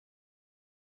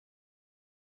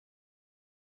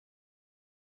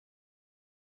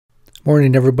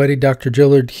Morning, everybody. Dr.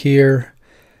 Gillard here.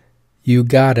 You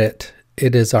got it.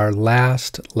 It is our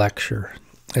last lecture.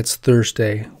 It's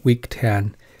Thursday, week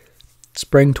 10,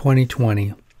 spring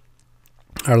 2020.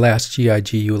 Our last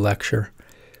GIGU lecture.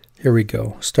 Here we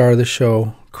go. Star of the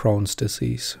show, Crohn's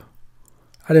disease.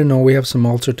 I don't know. We have some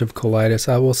ulcerative colitis.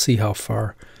 I will see how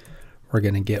far we're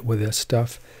going to get with this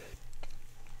stuff.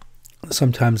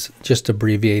 Sometimes just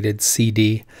abbreviated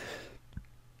CD.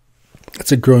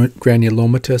 It's a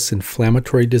granulomatous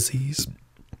inflammatory disease.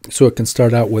 So it can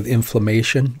start out with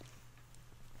inflammation,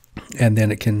 and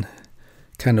then it can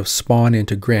kind of spawn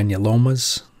into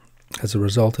granulomas as a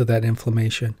result of that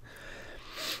inflammation.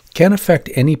 Can affect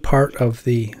any part of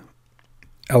the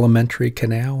alimentary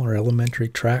canal or alimentary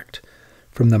tract,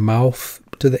 from the mouth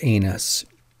to the anus.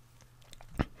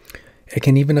 It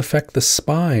can even affect the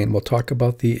spine. We'll talk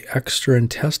about the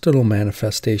extraintestinal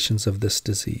manifestations of this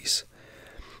disease.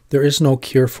 There is no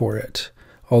cure for it.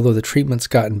 Although the treatment's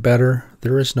gotten better,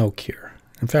 there is no cure.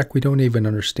 In fact, we don't even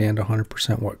understand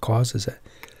 100% what causes it.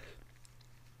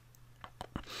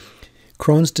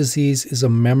 Crohn's disease is a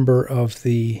member of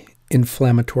the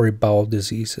inflammatory bowel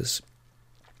diseases.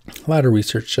 A lot of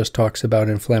research just talks about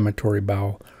inflammatory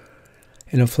bowel.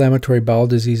 And inflammatory bowel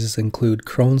diseases include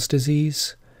Crohn's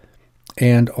disease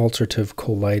and ulcerative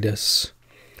colitis.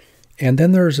 And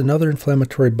then there's another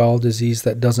inflammatory bowel disease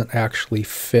that doesn't actually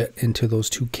fit into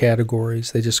those two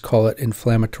categories. They just call it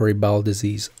inflammatory bowel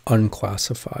disease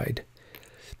unclassified.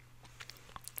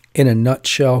 In a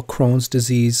nutshell, Crohn's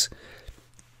disease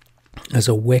is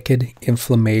a wicked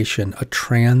inflammation, a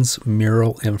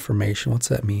transmural inflammation. What's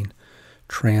that mean?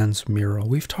 Transmural.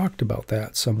 We've talked about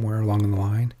that somewhere along the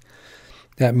line.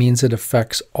 That means it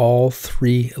affects all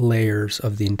three layers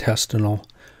of the intestinal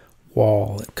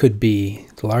wall. It could be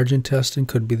the large intestine,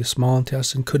 could be the small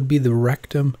intestine, could be the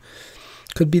rectum,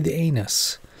 could be the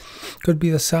anus, could be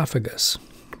the esophagus,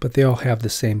 but they all have the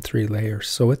same three layers.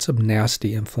 So it's a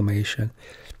nasty inflammation.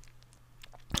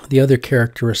 The other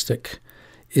characteristic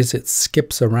is it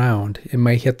skips around. It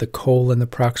may hit the colon, the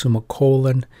proximal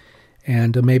colon,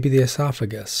 and maybe the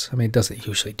esophagus. I mean, it doesn't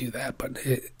usually do that, but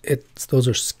those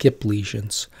are skip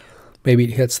lesions. Maybe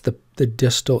it hits the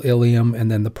distal ileum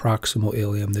and then the proximal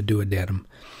ileum, the duodenum.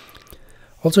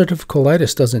 Ulcerative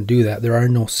colitis doesn't do that. There are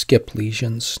no skip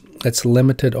lesions. It's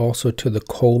limited also to the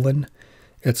colon.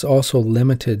 It's also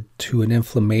limited to an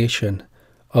inflammation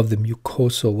of the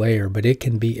mucosal layer, but it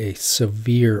can be a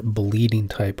severe bleeding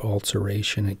type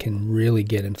ulceration. It can really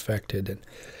get infected. And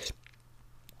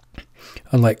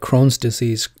unlike Crohn's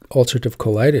disease, ulcerative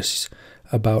colitis,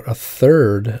 about a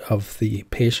third of the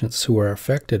patients who are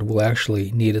affected will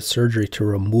actually need a surgery to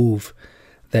remove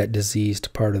that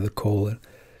diseased part of the colon.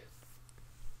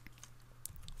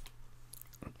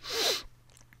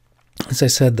 As I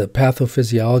said, the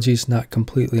pathophysiology is not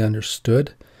completely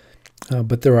understood,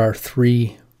 but there are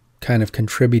three kind of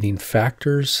contributing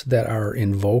factors that are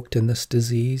invoked in this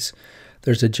disease.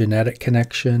 There's a genetic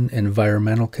connection,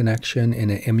 environmental connection,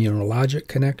 and an immunologic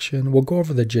connection. We'll go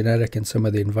over the genetic and some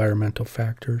of the environmental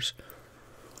factors.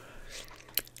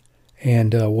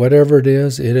 And whatever it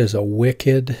is a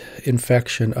wicked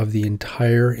infection of the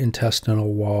entire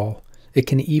intestinal wall. It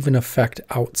can even affect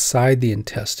outside the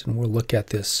intestine. We'll look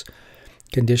at this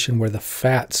condition where the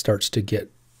fat starts to get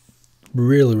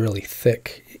really, really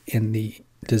thick in the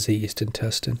diseased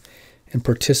intestine and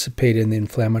participate in the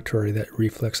inflammatory that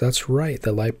reflex. That's right.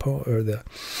 The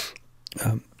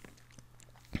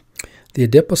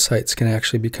adipocytes can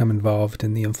actually become involved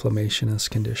in the inflammation in this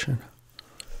condition.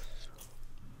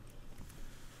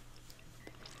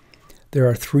 There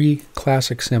are three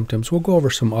classic symptoms. We'll go over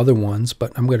some other ones,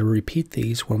 but I'm going to repeat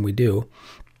these when we do.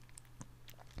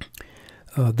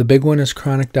 The big one is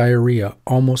chronic diarrhea.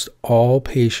 Almost all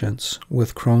patients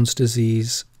with Crohn's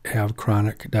disease have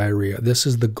chronic diarrhea. This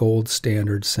is the gold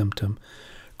standard symptom.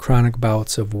 Chronic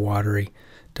bouts of watery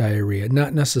diarrhea.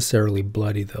 Not necessarily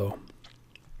bloody, though.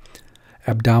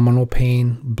 Abdominal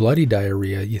pain, bloody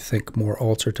diarrhea, you think more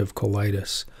ulcerative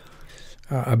colitis.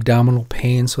 Abdominal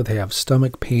pain, so they have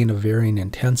stomach pain of varying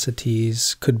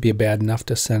intensities. Could be bad enough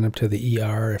to send them to the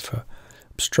ER if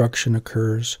obstruction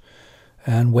occurs.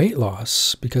 And weight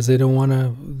loss, because they don't want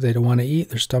to eat.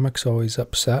 Their stomach's always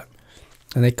upset.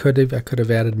 And I could have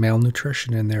added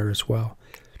malnutrition in there as well.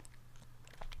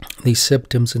 These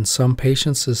symptoms in some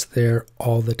patients is there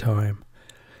all the time.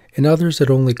 In others, it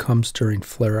only comes during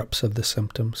flare-ups of the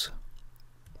symptoms.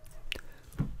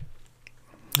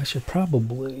 I should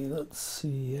probably, let's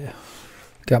see,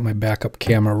 got my backup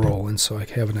camera rolling so I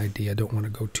have an idea. I don't want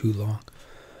to go too long.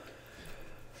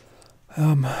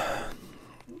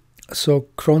 So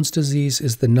Crohn's disease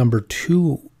is the number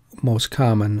 2 most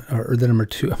common, or the number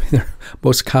two, the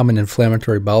most common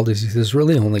inflammatory bowel disease. There's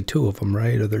really only two of them,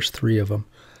 right? Or there's three of them.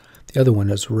 The other one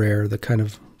is rare,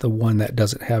 the one that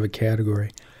doesn't have a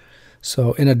category.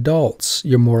 So in adults,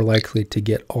 you're more likely to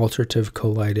get ulcerative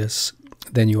colitis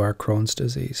than you are Crohn's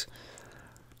disease.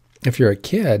 If you're a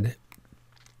kid,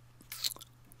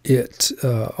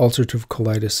 ulcerative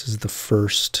colitis is the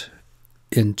first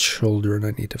in children.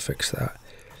 I need to fix that.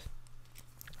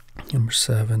 Number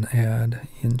 7, add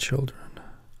in children.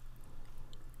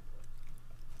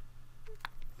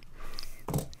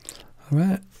 All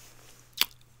right.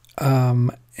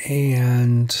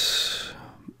 And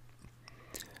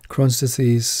Crohn's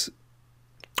disease.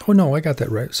 Oh, no, I got that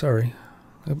right. Sorry.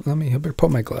 I better put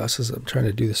my glasses. I'm trying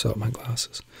to do this without my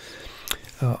glasses.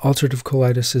 Ulcerative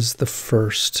colitis is the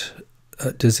first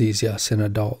disease, yes, in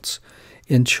adults.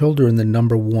 In children, the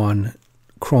number one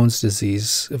Crohn's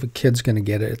disease, if a kid's going to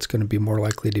get it, it's going to be more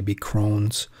likely to be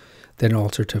Crohn's than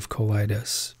ulcerative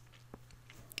colitis.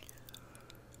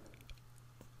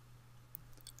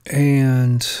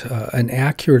 And an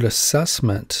accurate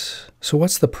assessment. So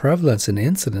what's the prevalence and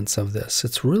incidence of this?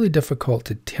 It's really difficult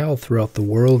to tell throughout the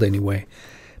world anyway,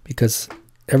 because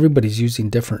everybody's using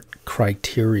different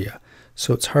criteria.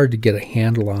 So it's hard to get a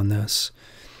handle on this.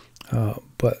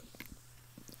 But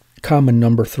common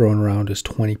number thrown around is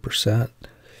 20%.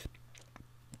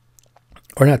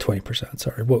 Or not 20%,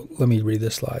 sorry. Well, let me read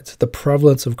the slides. The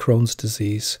prevalence of Crohn's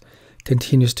disease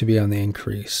continues to be on the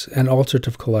increase, and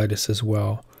ulcerative colitis as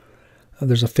well.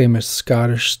 There's a famous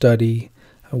Scottish study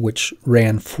which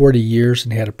ran 40 years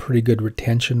and had a pretty good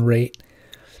retention rate.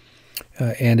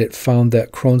 And it found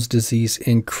that Crohn's disease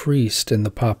increased in the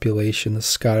population, the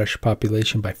Scottish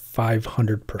population, by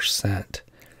 500%.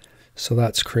 So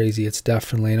that's crazy. It's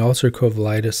definitely an ulcerative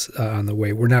colitis on the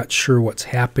way. We're not sure what's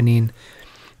happening.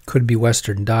 Could be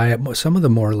Western diet. Some of the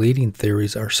more leading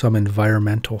theories are some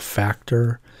environmental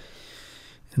factor.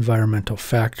 Environmental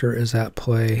factor is at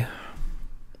play.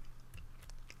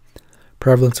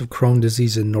 Prevalence of Crohn's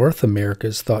disease in North America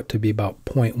is thought to be about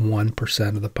 0.1%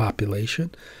 of the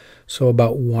population. So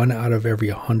about 1 out of every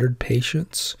 100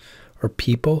 patients or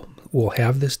people will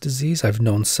have this disease. I've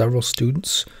known several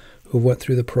students who went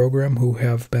through the program who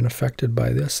have been affected by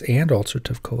this and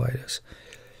ulcerative colitis.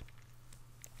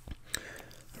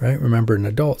 Right? Remember, in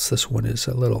adults, this one is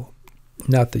a little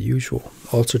not the usual.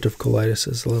 Ulcerative colitis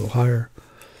is a little higher.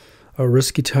 A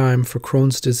risky time for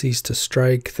Crohn's disease to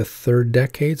strike the third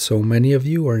decade. So many of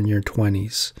you are in your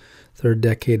 20s. Third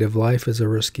decade of life is a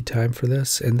risky time for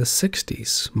this. And the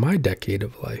 60s, my decade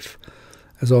of life,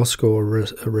 is also a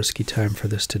risky time for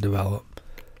this to develop.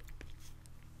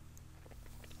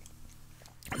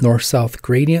 North-south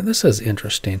gradient. This is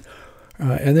interesting.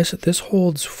 And this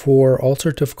holds for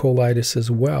ulcerative colitis as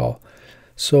well.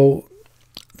 So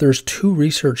there's two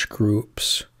research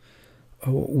groups,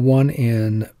 one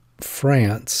in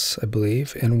France, I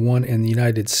believe, and one in the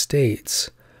United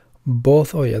States.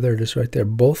 Both, oh yeah, there it is right there.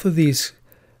 Both of these,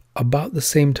 about the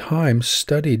same time,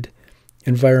 studied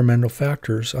environmental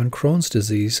factors on Crohn's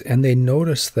disease, and they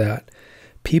noticed that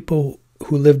people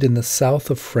who lived in the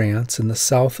south of France and the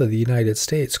south of the United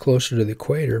States, closer to the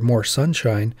equator, more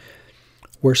sunshine,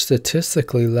 were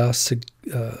statistically less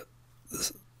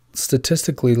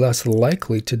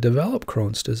likely to develop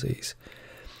Crohn's disease.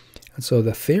 And so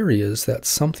the theory is that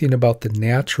something about the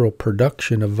natural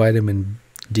production of vitamin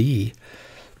D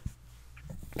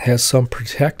has some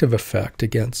protective effect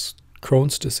against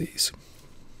Crohn's disease.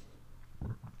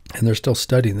 And they're still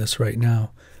studying this right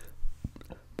now.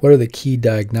 What are the key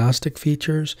diagnostic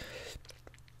features?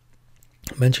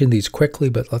 I mentioned these quickly,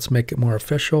 but let's make it more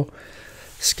official.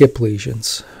 Skip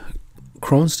lesions.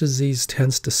 Crohn's disease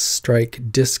tends to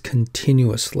strike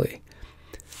discontinuously.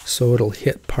 So it'll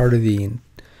hit part of the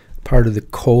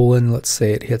colon. Let's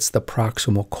say it hits the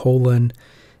proximal colon,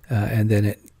 and then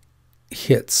it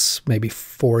hits maybe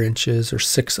 4 inches or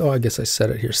 6. Oh, I guess I said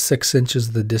it here. 6 inches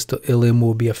of the distal ileum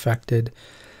will be affected,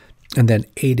 and then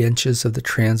 8 inches of the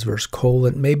transverse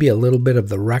colon, maybe a little bit of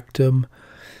the rectum.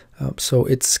 So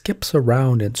it skips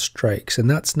around and strikes, and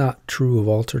that's not true of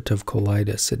ulcerative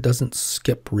colitis. It doesn't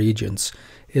skip regions.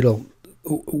 It'll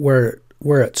where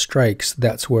it strikes,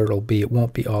 that's where it'll be. It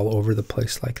won't be all over the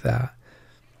place like that.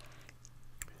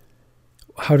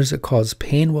 How does it cause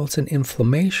pain? Well, it's an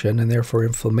inflammation, and therefore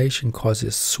inflammation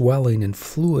causes swelling and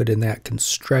fluid, and that can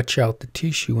stretch out the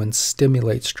tissue and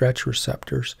stimulate stretch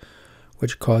receptors,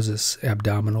 which causes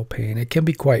abdominal pain. It can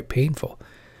be quite painful,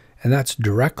 and that's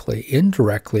directly.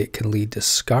 Indirectly, it can lead to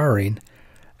scarring,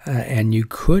 and you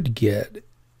could get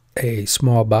a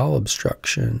small bowel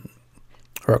obstruction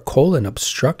or a colon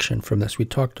obstruction from this. We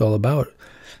talked all about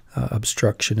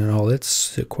obstruction and all its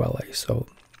sequelae, so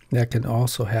that can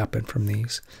also happen from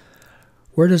these.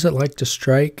 Where does it like to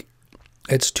strike?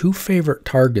 Its two favorite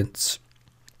targets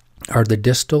are the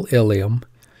distal ileum,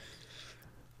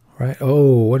 right?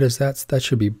 Oh, what is that? That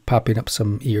should be popping up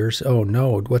some ears. Oh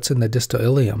no, what's in the distal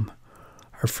ileum?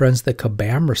 Our friends, the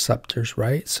CBAM receptors,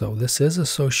 right? So this is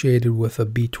associated with a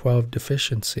B12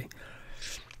 deficiency.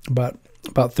 But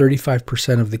about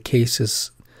 35% of the cases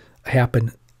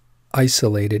happen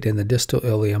isolated in the distal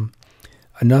ileum.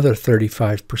 Another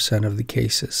 35% of the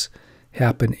cases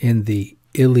happen in the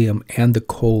ileum and the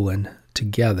colon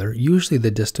together, usually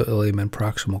the distal ileum and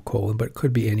proximal colon, but it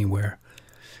could be anywhere.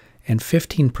 And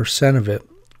 15% of it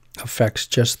affects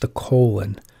just the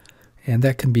colon, and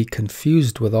that can be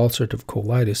confused with ulcerative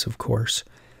colitis, of course.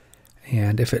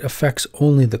 And if it affects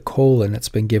only the colon, it's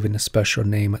been given a special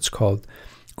name. It's called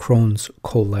Crohn's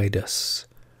colitis.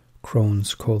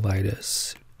 Crohn's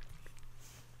colitis.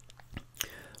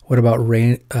 What about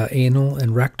anal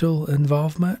and rectal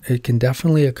involvement? It can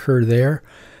definitely occur there.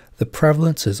 The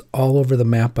prevalence is all over the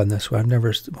map on this one.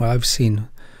 I've seen,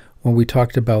 when we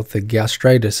talked about the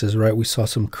gastritis, right, we saw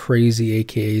some crazy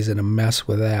AKAs and a mess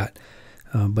with that.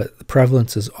 But the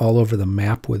prevalence is all over the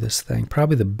map with this thing.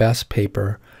 Probably the best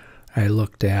paper I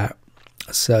looked at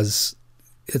says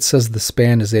the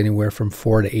span is anywhere from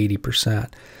 4 to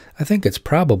 80%. I think it's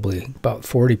probably about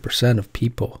 40% of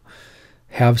people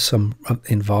have some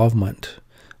involvement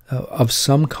of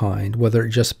some kind, whether it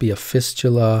just be a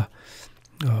fistula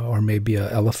or maybe an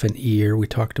elephant ear. We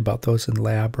talked about those in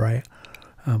lab, right?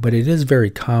 But it is very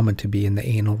common to be in the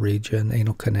anal region,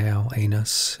 anal canal,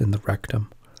 anus, in the rectum.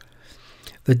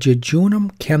 The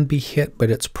jejunum can be hit,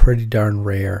 but it's pretty darn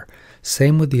rare.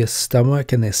 Same with the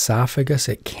stomach and the esophagus.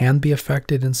 It can be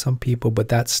affected in some people, but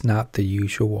that's not the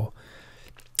usual.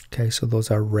 Okay, so those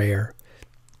are rare.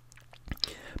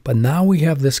 But now we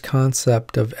have this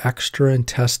concept of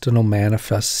extraintestinal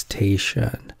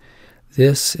manifestation.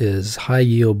 This is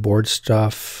high-yield board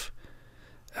stuff,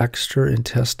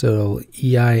 extraintestinal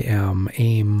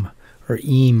EIM, or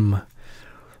EAM.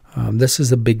 This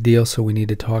is a big deal, so we need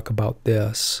to talk about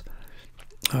this.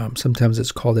 Sometimes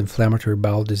it's called inflammatory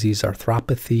bowel disease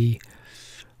arthropathy,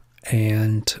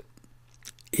 and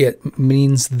it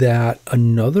means that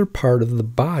another part of the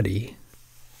body,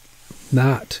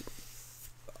 not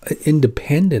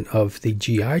independent of the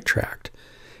GI tract,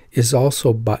 is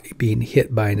also being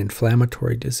hit by an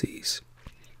inflammatory disease.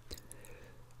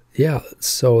 Yeah,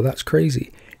 so that's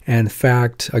crazy. And in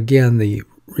fact, again, the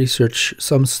research,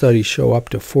 some studies show up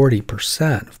to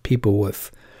 40% of people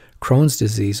with Crohn's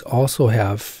disease also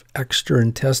have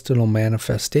extraintestinal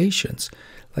manifestations,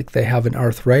 like they have an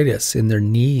arthritis in their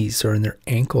knees or in their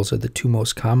ankles are the two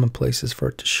most common places for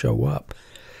it to show up.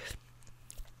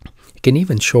 It can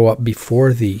even show up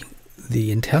before the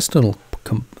intestinal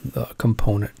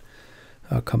component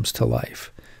comes to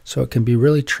life. So it can be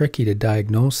really tricky to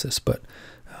diagnose this, but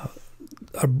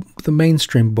the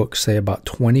mainstream books say about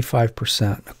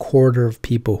 25%, a quarter of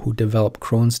people who develop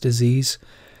Crohn's disease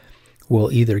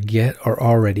will either get or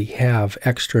already have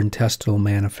extraintestinal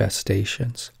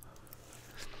manifestations.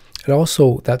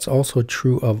 That's also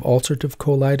true of ulcerative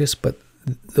colitis, but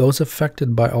those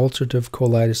affected by ulcerative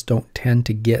colitis don't tend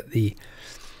to get the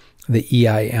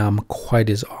EIM quite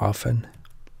as often.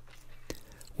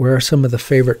 Where are some of the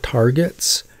favorite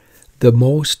targets? The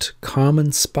most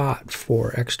common spot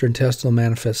for extraintestinal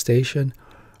manifestation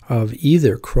of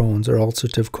either Crohn's or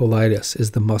ulcerative colitis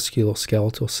is the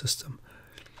musculoskeletal system,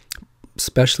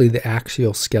 especially the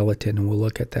axial skeleton, and we'll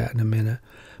look at that in a minute.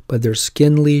 But there's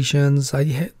skin lesions.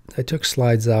 I took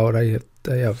slides out. I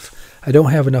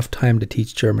don't have enough time to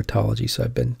teach dermatology, so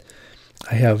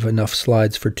I have enough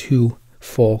slides for 2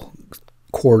 full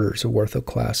quarters of worth of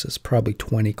classes, probably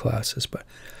 20 classes, but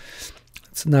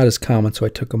it's not as common, so I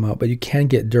took them out. But you can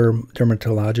get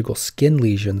dermatological skin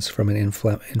lesions from an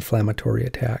inflammatory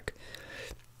attack.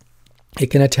 It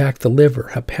can attack the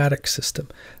liver, hepatic system,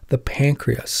 the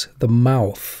pancreas, the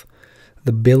mouth,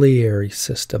 the biliary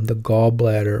system, the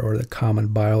gallbladder or the common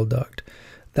bile duct,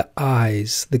 the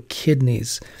eyes, the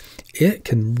kidneys. It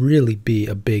can really be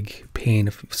a big pain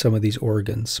of some of these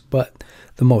organs, but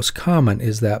the most common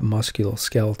is that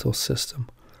musculoskeletal system.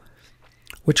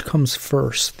 Which comes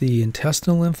first, the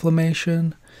intestinal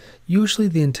inflammation? Usually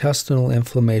the intestinal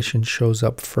inflammation shows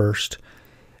up first,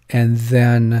 and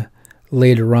then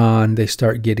later on they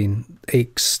start getting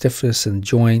aches, stiffness in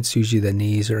joints, usually the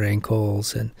knees or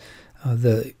ankles, and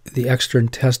the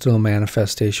extraintestinal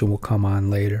manifestation will come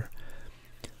on later.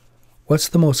 What's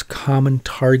the most common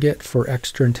target for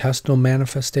extraintestinal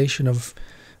manifestation of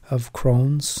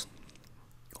Crohn's?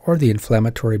 or the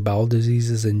inflammatory bowel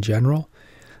diseases in general.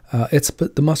 But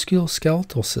the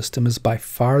musculoskeletal system is by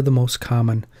far the most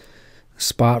common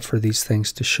spot for these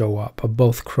things to show up, of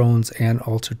both Crohn's and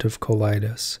ulcerative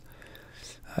colitis.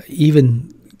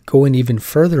 Even going even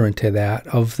further into that,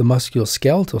 of the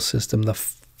musculoskeletal system, the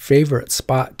favorite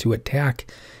spot to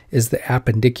attack is the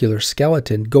appendicular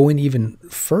skeleton. Going even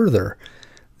further,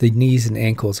 the knees and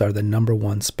ankles are the number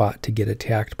one spot to get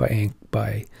attacked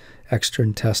by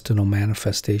extraintestinal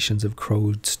manifestations of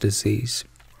Crohn's disease.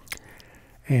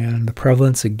 And the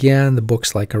prevalence, again, the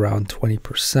book's like around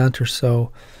 20% or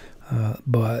so,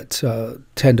 but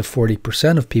 10 to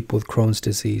 40% of people with Crohn's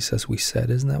disease, as we said.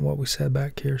 Isn't that what we said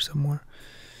back here somewhere?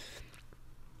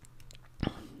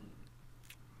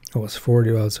 Oh, it's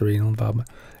 40. Well, it's renal involvement.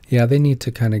 Yeah, they need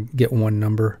to kind of get one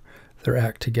number, their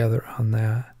act together on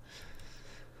that.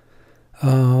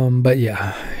 But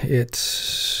yeah,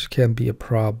 it can be a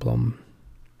problem.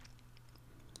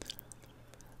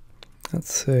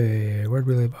 Let's see, where did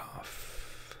we leave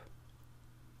off?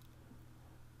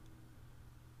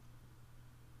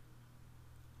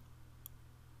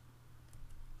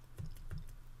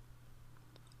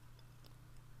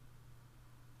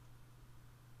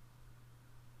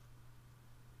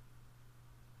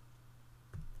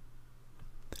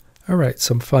 All right,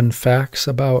 some fun facts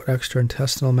about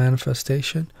extraintestinal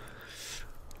manifestation.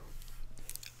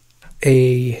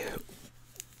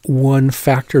 One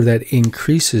factor that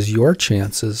increases your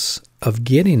chances of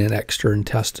getting an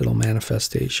extraintestinal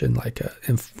manifestation, like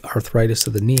arthritis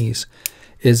of the knees,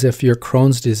 is if your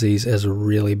Crohn's disease is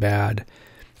really bad.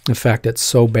 In fact, it's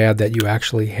so bad that you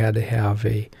actually had to have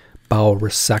a bowel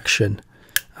resection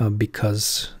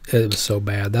because it was so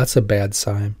bad. That's a bad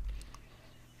sign.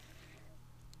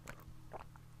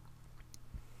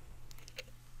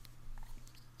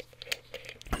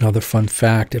 Another fun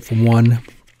fact, if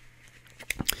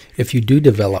you do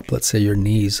develop, let's say your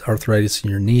knees, arthritis in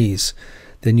your knees,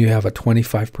 then you have a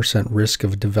 25% risk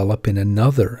of developing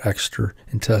another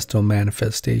extraintestinal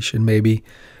manifestation. Maybe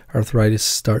arthritis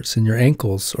starts in your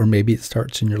ankles, or maybe it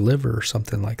starts in your liver or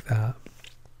something like that.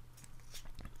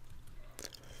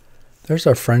 There's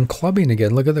our friend clubbing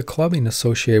again. Look at the clubbing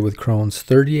associated with Crohn's,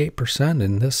 38%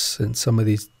 in some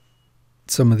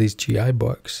of these GI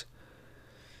books.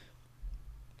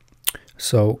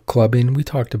 So clubbing, we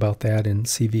talked about that in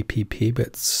CVPP, but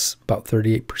it's about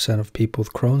 38% of people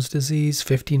with Crohn's disease,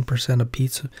 15% of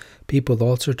people with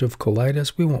ulcerative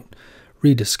colitis. We won't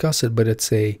rediscuss it, but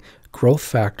it's growth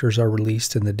factors are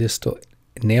released in the distal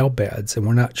nail beds, and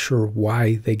we're not sure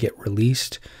why they get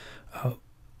released.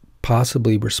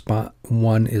 Possibly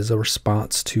one is a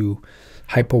response to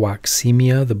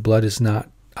hypoxemia. The blood is not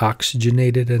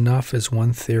oxygenated enough is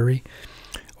one theory.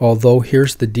 Although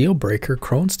here's the deal breaker,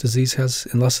 Crohn's disease has,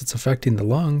 unless it's affecting the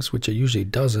lungs, which it usually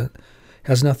doesn't,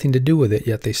 has nothing to do with it,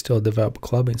 yet they still develop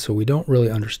clubbing. So we don't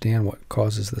really understand what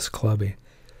causes this clubbing.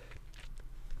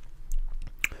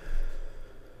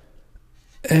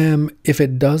 If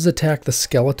it does attack the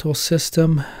skeletal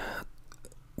system,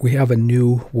 we have a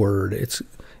new word. And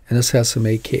this has some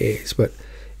AKAs, but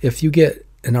if you get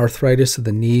an arthritis of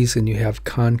the knees and you have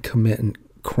concomitant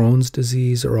Crohn's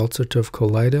disease or ulcerative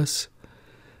colitis,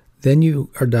 then you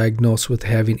are diagnosed with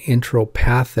having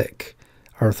enteropathic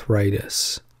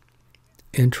arthritis.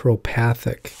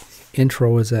 Enteropathic.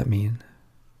 Entero, what does that mean?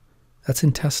 That's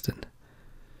intestine.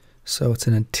 So it's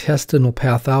an intestinal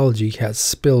pathology has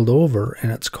spilled over,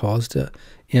 and it's caused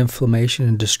inflammation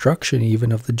and destruction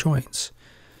even of the joints.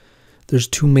 There's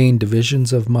two main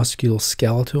divisions of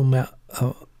musculoskeletal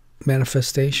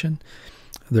manifestation.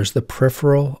 There's the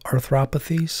peripheral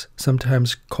arthropathies,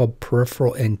 sometimes called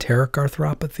peripheral enteric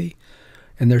arthropathy,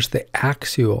 and there's the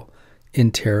axial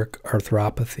enteric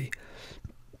arthropathy.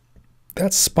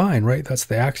 That's spine, right? That's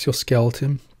the axial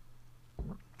skeleton.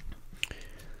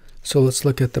 So let's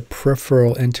look at the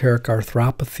peripheral enteric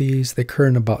arthropathies. They occur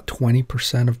in about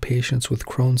 20% of patients with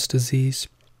Crohn's disease.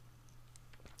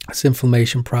 This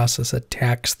inflammation process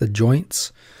attacks the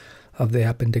joints of the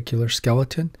appendicular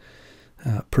skeleton.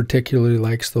 Particularly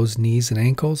likes those knees and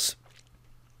ankles.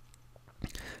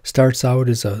 Starts out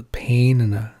as a pain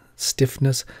and a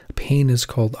stiffness. Pain is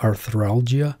called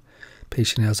arthralgia.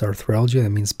 Patient has arthralgia,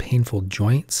 that means painful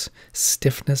joints.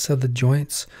 Stiffness of the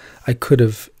joints. I could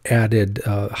have added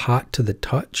hot to the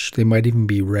touch. They might even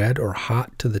be red or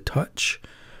hot to the touch,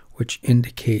 which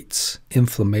indicates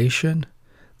inflammation.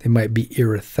 They might be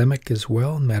erythemic as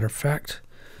well. Matter of fact,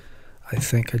 I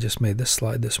think I just made this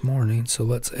slide this morning, so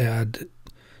let's add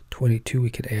 22. We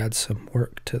could add some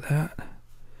work to that.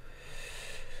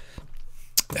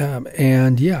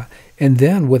 And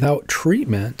then without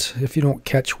treatment, if you don't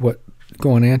catch what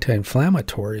go on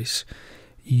anti-inflammatories,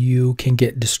 you can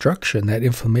get destruction. That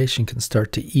inflammation can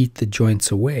start to eat the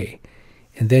joints away.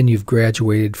 And then you've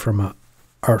graduated from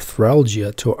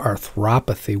arthralgia to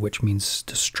arthropathy, which means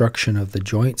destruction of the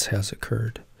joints has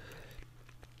occurred.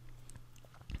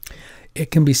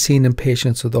 It can be seen in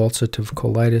patients with ulcerative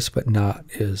colitis, but not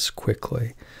as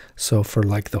quickly. So for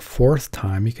like the fourth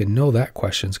time, you can know that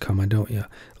question's coming, don't you?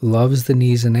 Loves the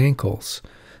knees and ankles.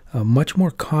 Much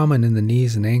more common in the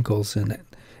knees and ankles and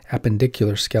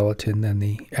appendicular skeleton than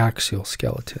the axial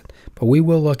skeleton. But we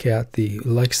will look at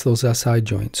likes those SI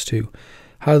joints too.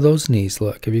 How do those knees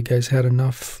look? Have you guys had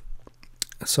enough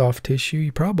soft tissue?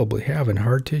 You probably have. In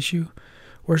hard tissue,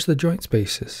 where's the joint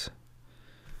spaces?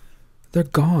 They're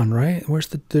gone, right?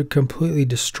 They're completely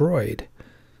destroyed.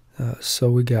 So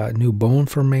we got new bone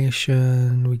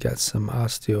formation. We got some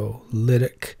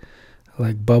osteolytic,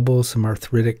 like bubbles, some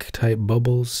arthritic type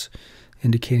bubbles,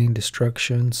 indicating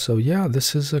destruction. So yeah,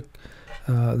 this is a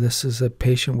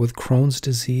patient with Crohn's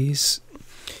disease,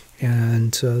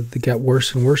 and they got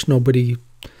worse and worse. Nobody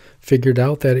figured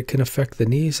out that it can affect the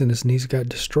knees, and his knees got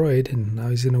destroyed, and now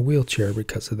he's in a wheelchair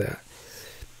because of that.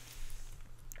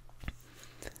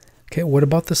 Okay, what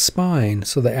about the spine?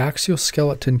 So the axial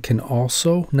skeleton can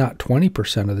also, not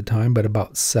 20% of the time, but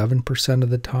about 7% of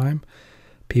the time,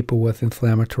 people with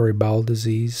inflammatory bowel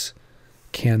disease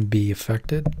can be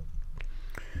affected.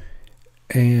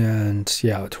 And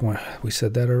yeah, we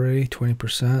said that already,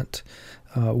 20%.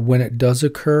 When it does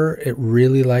occur, it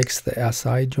really likes the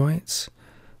SI joints.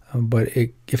 But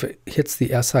if it hits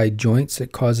the SI joints,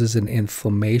 it causes an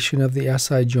inflammation of the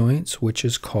SI joints, which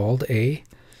is called a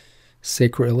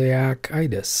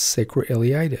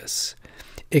sacroiliacitis.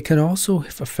 It can also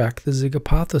affect the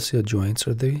zygapophyseal joints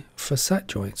or the facet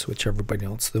joints, which everybody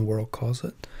else in the world calls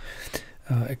it.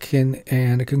 It can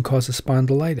cause a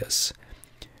spondylitis.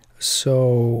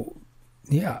 So,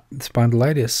 yeah,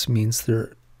 spondylitis means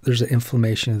there's an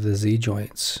inflammation of the Z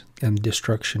joints and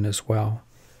destruction as well.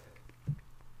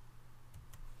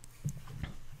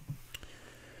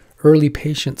 Early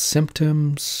patient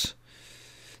symptoms.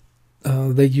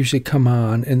 They usually come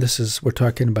on, and we're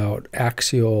talking about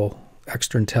axial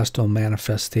extraintestinal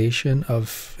manifestation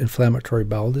of inflammatory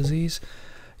bowel disease.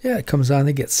 Yeah, it comes on,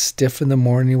 they get stiff in the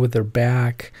morning with their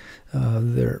back.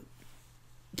 It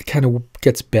kind of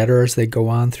gets better as they go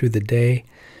on through the day.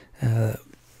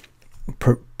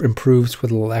 Improves with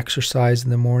a little exercise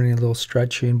in the morning, a little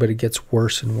stretching, but it gets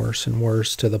worse and worse and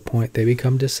worse to the point they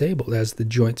become disabled as the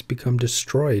joints become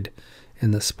destroyed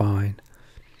in the spine.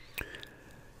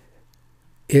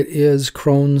 It is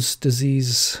Crohn's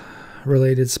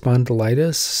disease-related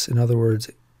spondylitis, in other words,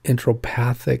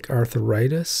 enteropathic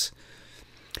arthritis,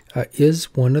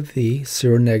 is one of the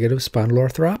seronegative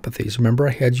spondyloarthropathies. Remember,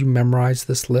 I had you memorize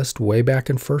this list way back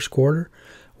in first quarter?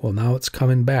 Well, now it's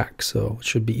coming back, so it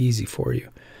should be easy for you.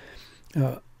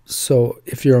 So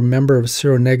if you're a member of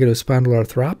seronegative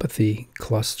spondyloarthropathy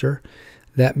cluster,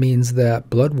 that means that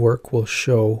blood work will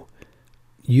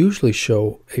usually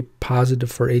show a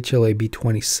positive for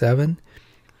HLA-B27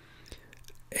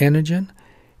 antigen,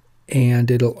 and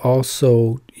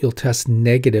you'll test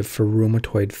negative for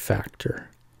rheumatoid factor.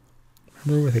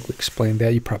 Remember, I think we explained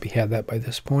that. You probably had that by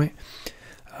this point.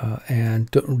 And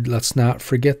let's not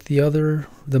forget the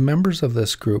members of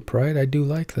this group, right? I do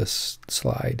like this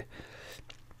slide.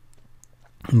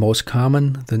 Most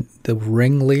common, the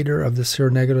ringleader of the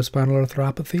seronegative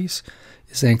spondyloarthropathies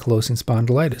is ankylosing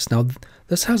spondylitis. Now,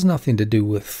 this has nothing to do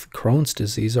with Crohn's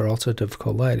disease or ulcerative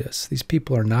colitis. These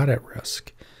people are not at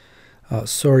risk.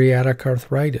 Psoriatic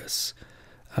arthritis.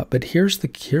 But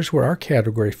here's where our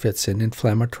category fits in: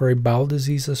 inflammatory bowel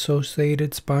disease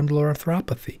associated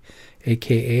spondyloarthropathy,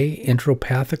 aka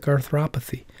enteropathic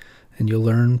arthropathy. And you'll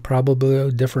learn,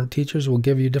 probably different teachers will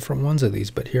give you different ones of these,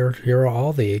 but here are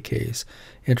all the AKs: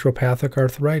 enteropathic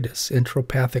arthritis,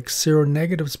 enteropathic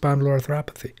seronegative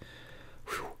spondyloarthropathy.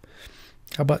 Whew.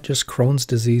 How about just Crohn's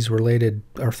disease related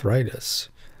arthritis?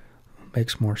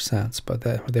 Makes more sense, but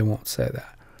they won't say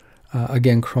that.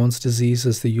 Again, Crohn's disease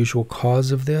is the usual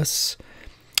cause of this,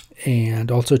 and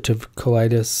ulcerative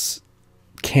colitis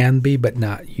can be, but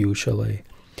not usually.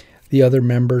 The other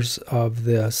members of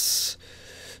this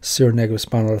seronegative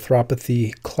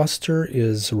spondyloarthropathy cluster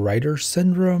is Reiter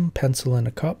syndrome, pencil in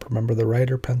a cup. Remember the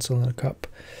Reiter, pencil in a cup.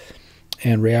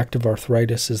 And reactive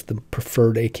arthritis is the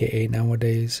preferred AKA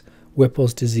nowadays.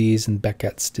 Whipple's disease and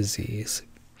Beckett's disease.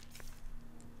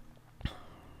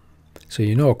 So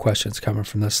you know a question's coming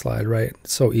from this slide, right?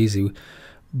 It's so easy.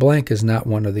 Blank is not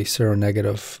one of the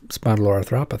seronegative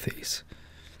spondyloarthropathies,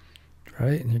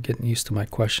 right? And you're getting used to my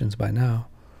questions by now.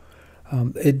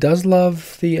 It does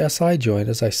love the SI joint,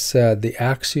 as I said, the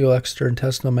axial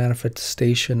extraintestinal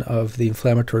manifestation of the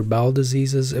inflammatory bowel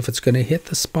diseases. If it's going to hit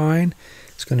the spine,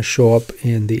 it's going to show up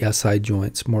in the SI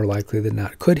joints more likely than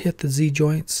not. It could hit the Z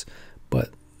joints,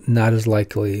 but not as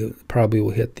likely. It probably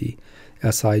will hit the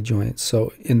SI joints.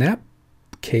 So in that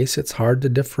case, it's hard to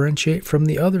differentiate from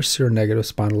the other seronegative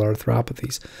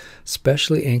spondyloarthropathies,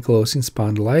 especially ankylosing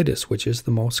spondylitis, which is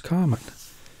the most common.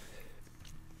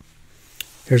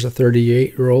 Here's a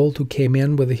 38-year-old who came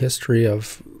in with a history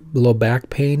of low back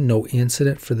pain, no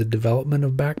incident for the development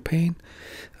of back pain.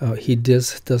 He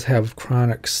does have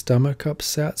chronic stomach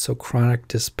upset, so chronic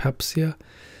dyspepsia,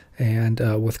 and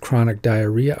with chronic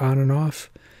diarrhea on and off.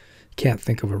 Can't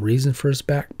think of a reason for his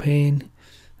back pain.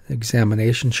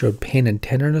 Examination showed pain and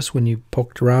tenderness when you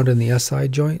poked around in the SI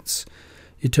joints.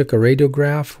 You took a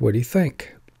radiograph. What do you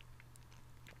think?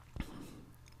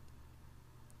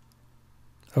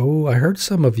 Oh, I heard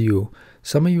some of you.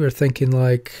 Some of you are thinking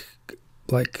like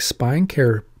spine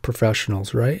care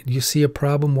professionals, right? Do you see a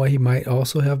problem why he might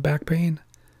also have back pain?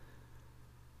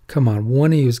 Come on,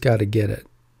 one of you's got to get it.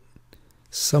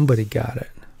 Somebody got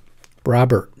it.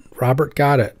 Robert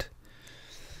got it.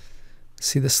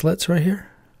 See the slits right here?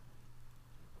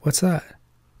 What's that?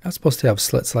 Not supposed to have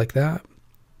slits like that.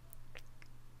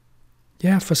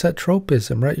 Yeah, facet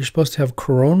tropism, right? You're supposed to have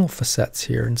coronal facets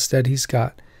here. Instead, he's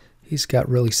got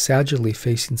really sagittally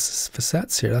facing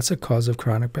facets here. That's a cause of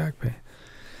chronic back pain.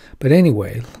 But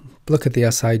anyway, look at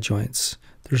the SI joints.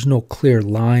 There's no clear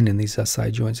line in these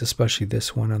SI joints, especially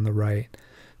this one on the right.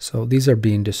 So these are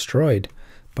being destroyed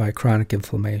by chronic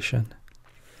inflammation.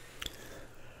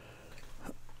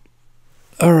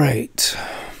 All right.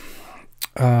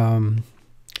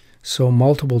 So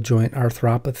multiple joint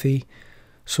arthropathy.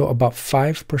 So about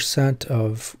 5%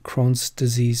 of Crohn's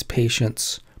disease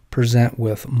patients present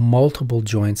with multiple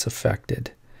joints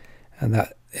affected, and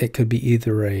that it could be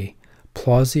either a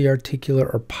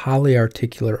plausiarticular or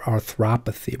polyarticular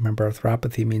arthropathy. Remember,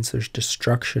 arthropathy means there's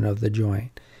destruction of the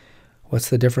joint. What's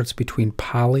the difference between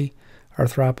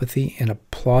polyarthropathy and a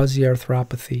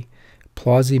plausiarthropathy?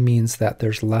 Plausi means that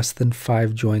there's less than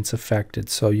 5 joints affected.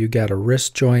 So you got a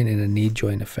wrist joint and a knee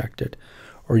joint affected,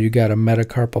 or you got a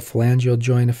metacarpal phalangeal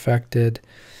joint affected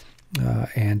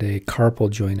and a carpal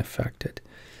joint affected.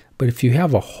 But if you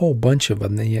have a whole bunch of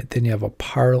them, then you have a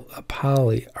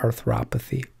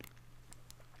polyarthropathy.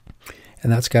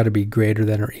 And that's got to be greater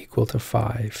than or equal to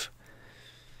 5.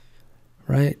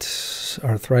 Right?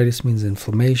 Arthritis means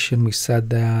inflammation. We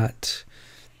said that.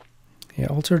 Yeah,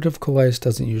 ulcerative colitis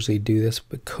doesn't usually do this,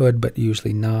 but could, but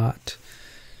usually not.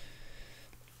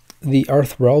 The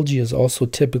arthralgias also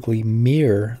typically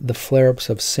mirror the flare-ups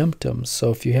of symptoms.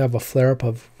 So if you have a flare-up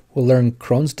of, we'll learn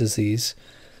Crohn's disease,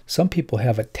 some people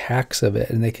have attacks of it,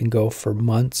 and they can go for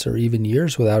months or even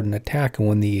years without an attack. And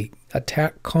when the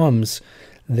attack comes,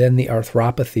 then the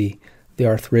arthropathy, the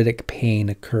arthritic pain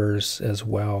occurs as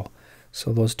well.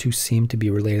 So those two seem to be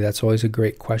related. That's always a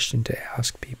great question to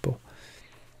ask people.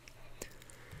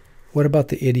 What about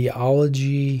the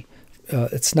etiology?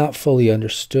 It's not fully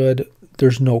understood.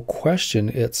 There's no question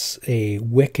it's a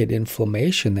wicked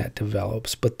inflammation that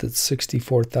develops, but the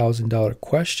 $64,000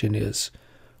 question is,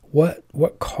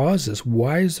 what causes?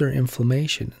 Why is there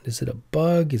inflammation? Is it a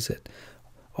bug? Is it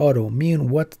autoimmune?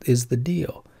 What is the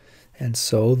deal? And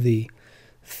so the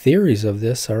theories of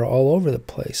this are all over the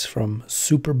place, from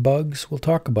superbugs, we'll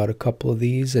talk about a couple of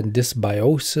these, and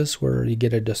dysbiosis, where you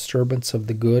get a disturbance of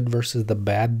the good versus the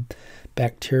bad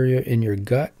bacteria in your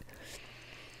gut.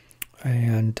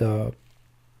 And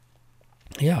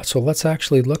yeah, so let's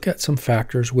actually look at some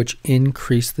factors which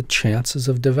increase the chances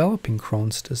of developing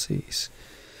Crohn's disease.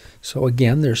 So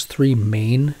again, there's 3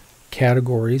 main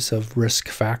categories of risk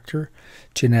factor: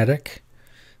 genetic,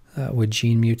 with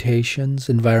gene mutations,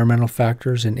 environmental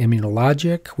factors, and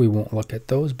immunologic. We won't look at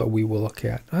those, but we will look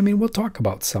at, we'll talk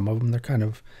about some of them. They're kind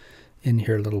of in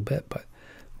here a little bit, but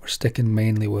we're sticking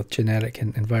mainly with genetic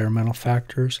and environmental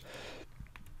factors.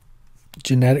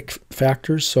 Genetic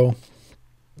factors, so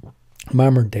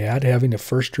mom or dad having a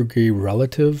first-degree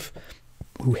relative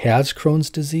who has Crohn's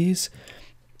disease,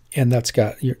 and that's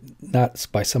not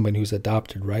by someone who's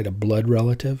adopted, right? A blood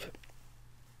relative.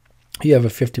 You have a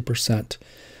 50%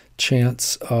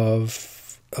 chance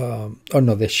of,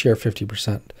 they share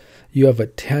 50%. You have a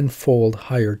 10-fold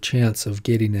higher chance of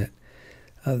getting it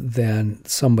than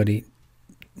somebody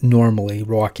normally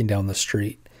walking down the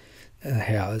street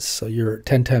has. So you're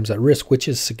 10 times at risk, which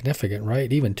is significant,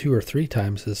 right? Even 2 or 3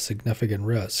 times is significant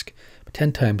risk.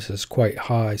 10 times is quite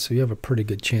high, so you have a pretty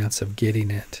good chance of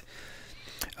getting it.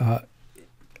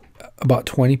 About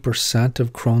 20%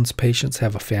 of Crohn's patients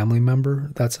have a family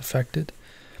member that's affected.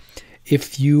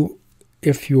 if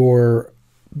your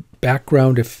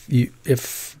background,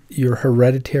 if your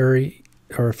hereditary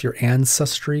or if your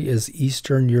ancestry is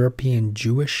Eastern European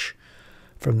Jewish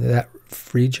from that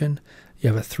region, you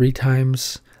have a 3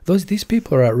 times. These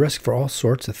people are at risk for all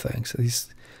sorts of things.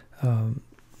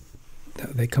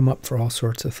 They come up for all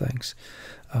sorts of things.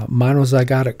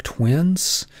 Monozygotic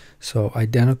twins, so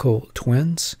identical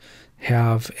twins,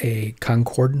 have a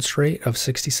concordance rate of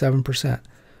 67%.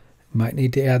 Might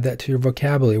need to add that to your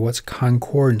vocabulary. What's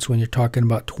concordance when you're talking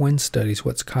about twin studies?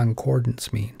 What's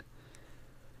concordance mean?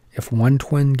 If one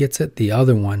twin gets it, the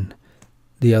other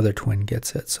twin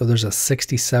gets it. So there's a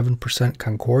 67%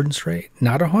 concordance rate,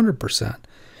 not 100%.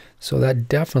 So that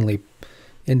definitely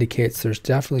indicates there's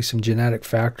definitely some genetic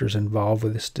factors involved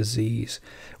with this disease.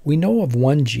 We know of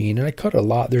one gene, and I cut a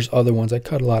lot. There's other ones. I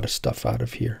cut a lot of stuff out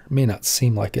of here. It may not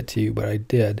seem like it to you, but I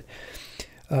did.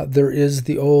 There is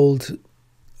the old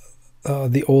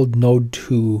node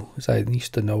 2, as I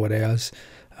used to know it as.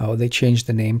 They changed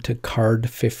the name to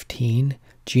CARD15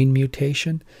 gene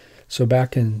mutation. So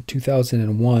back in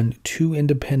 2001, 2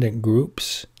 independent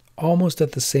groups almost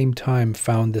at the same time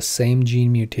found the same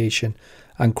gene mutation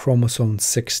on chromosome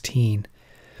 16.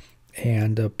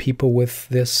 And people with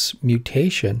this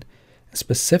mutation,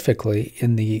 specifically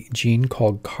in the gene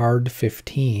called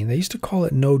CARD15, they used to call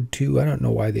it node 2. I don't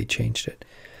know why they changed it.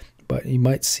 But you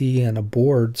might see on a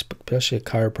board, especially a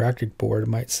chiropractic board, it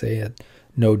might say a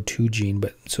node 2 gene.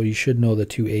 But so you should know the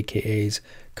 2 AKAs.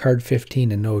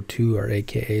 CARD15 and node 2 are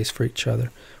AKAs for each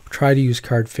other. We'll try to use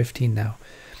CARD15 now.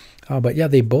 But yeah,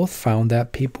 they both found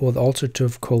that people with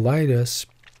ulcerative colitis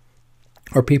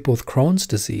or people with Crohn's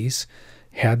disease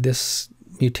had this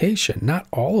mutation. Not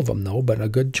all of them, though, but a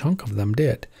good chunk of them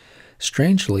did.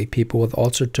 Strangely, people with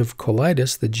ulcerative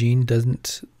colitis, the gene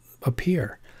doesn't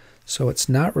appear. So it's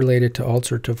not related to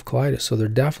ulcerative colitis. So they're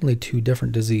definitely 2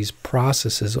 different disease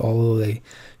processes, although they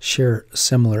share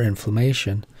similar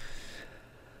inflammation.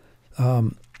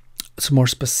 Some more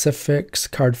specifics,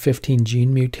 CARD15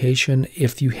 gene mutation,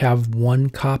 if you have 1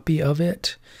 copy of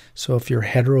it, so if you're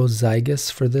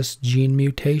heterozygous for this gene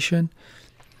mutation,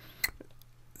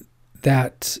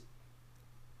 that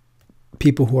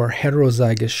people who are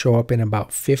heterozygous show up in about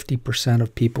 50%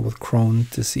 of people with Crohn's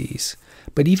disease.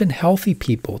 But even healthy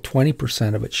people,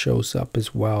 20% of it shows up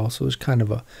as well. So there's kind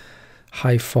of a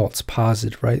high false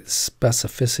positive, right?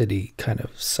 Specificity kind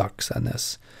of sucks on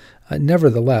this.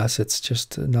 Nevertheless, it's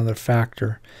just another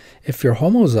factor. If you're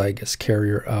homozygous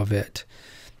carrier of it,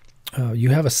 you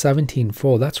have a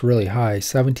 17-fold, that's really high,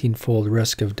 17-fold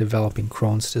risk of developing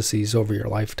Crohn's disease over your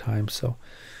lifetime. So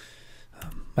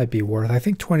might be worth. I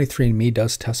think 23andMe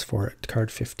does test for it,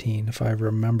 CARD15, if I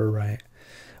remember right.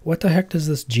 What the heck does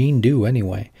this gene do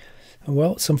anyway?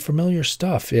 Well, some familiar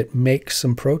stuff. It makes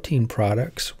some protein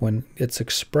products when it's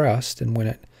expressed, and when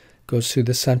it goes through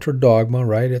the central dogma,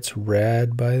 right? It's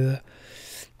read by the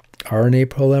RNA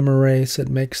polymerase. It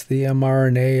makes the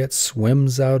mRNA. It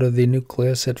swims out of the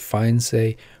nucleus. It finds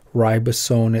a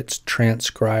ribosome. It's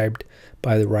transcribed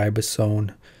by the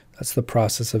ribosome. That's the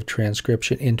process of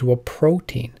transcription into a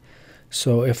protein.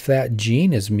 So if that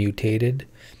gene is mutated,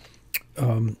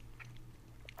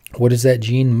 what does that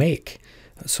gene make?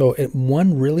 So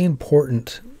one really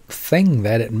important thing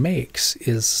that it makes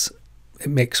is it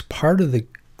makes part of the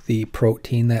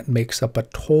protein that makes up a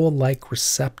toll-like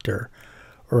receptor,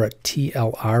 or a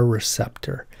TLR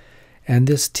receptor. And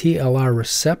this TLR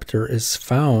receptor is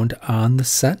found on the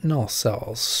sentinel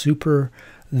cells,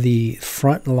 the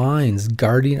front lines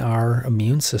guarding our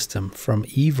immune system from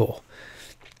evil.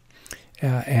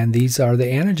 And these are the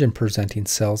antigen-presenting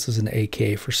cells, as an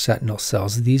AKA for sentinel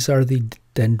cells. These are the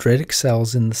dendritic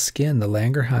cells in the skin, the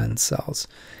Langerhans cells.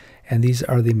 And these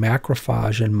are the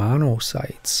macrophage and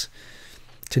monocytes,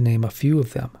 to name a few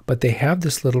of them. But they have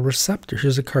this little receptor.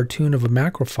 Here's a cartoon of a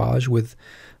macrophage with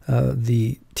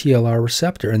the TLR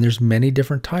receptor. And there's many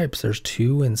different types. There's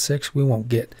 2 and 6. We won't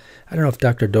get, I don't know if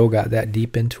Dr. Doe got that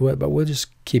deep into it, but we'll just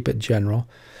keep it general.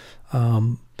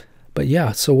 But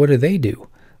yeah, so what do?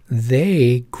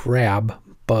 They grab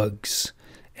bugs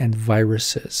and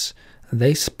viruses.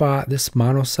 They spot this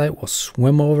monocyte will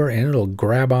swim over and it'll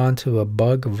grab onto a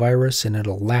bug, a virus, and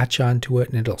it'll latch onto it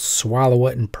and it'll swallow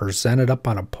it and present it up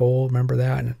on a pole. Remember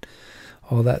that? And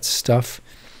all that stuff.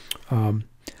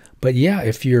 But yeah,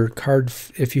 if you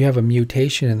have a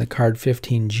mutation in the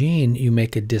CARD15 gene, you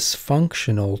make a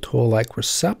dysfunctional toll-like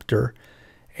receptor,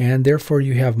 and therefore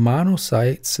you have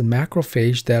monocytes and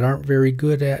macrophage that aren't very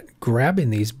good at grabbing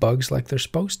these bugs like they're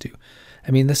supposed to. I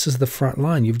mean, this is the front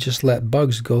line. You've just let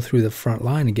bugs go through the front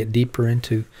line and get deeper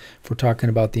into, if we're talking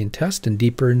about the intestine,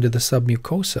 deeper into the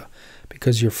submucosa,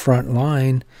 because your front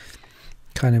line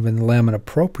kind of in the lamina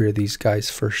propria, these guys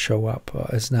first show up,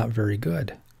 is not very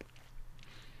good.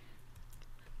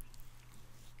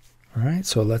 All right,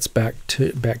 so let's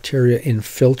bacteria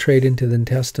infiltrate into the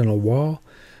intestinal wall.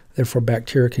 Therefore,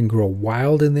 bacteria can grow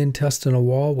wild in the intestinal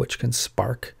wall, which can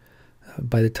spark.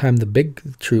 By the time the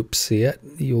big troops see it,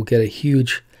 you'll get a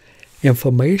huge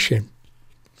inflammation.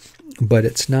 But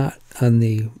it's not on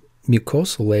the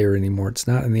mucosal layer anymore. It's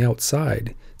not on the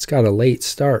outside. It's got a late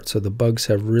start, so the bugs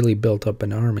have really built up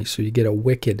an army. So you get a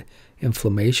wicked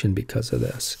inflammation because of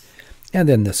this. And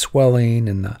then the swelling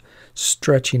and the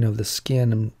stretching of the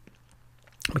skin and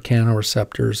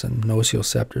mechanoreceptors and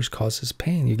nociceptors causes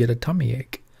pain. You get a tummy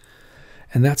ache.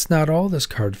 And that's not all this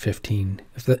card 15.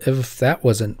 If that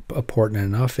wasn't important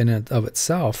enough in and of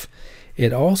itself,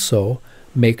 it also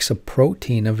makes a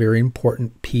protein a very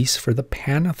important piece for the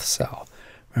panath cell.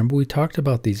 Remember we talked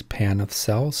about these panath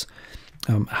cells,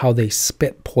 how they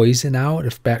spit poison out.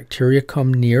 If bacteria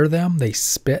come near them, they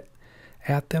spit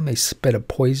at them. They spit a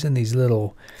poison, these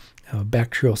little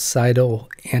bactericidal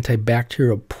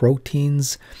antibacterial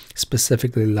proteins,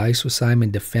 specifically lysozyme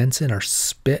and defensin, are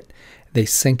spit. They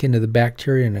sink into the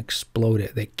bacteria and explode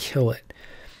it. They kill it.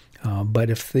 But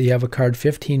if you have a card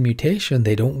 15 mutation,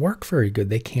 they don't work very good.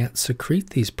 They can't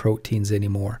secrete these proteins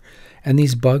anymore. And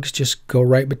these bugs just go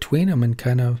right between them and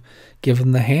kind of give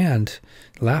them the hand,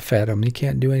 laugh at them. You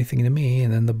can't do anything to me.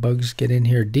 And then the bugs get in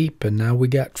here deep, and now we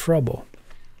got trouble.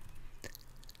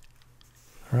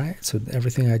 All right, so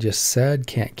everything I just said,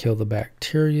 can't kill the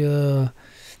bacteria.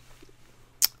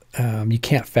 You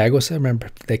can't phagocyte. Remember,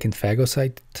 they can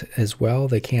phagocyte as well.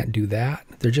 They can't do that.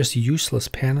 They're just useless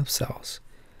panath cells.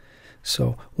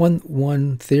 So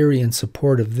one theory in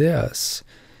support of this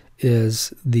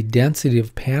is the density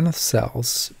of panath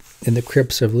cells in the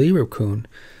crypts of Leverkuhn.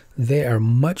 They are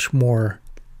much more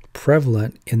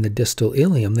prevalent in the distal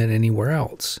ileum than anywhere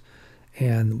else.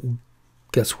 And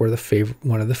guess where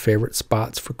one of the favorite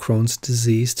spots for Crohn's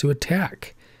disease to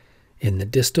attack? In the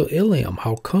distal ileum.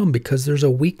 How come? Because there's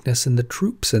a weakness in the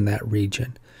troops in that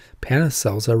region. Panath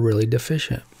cells are really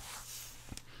deficient.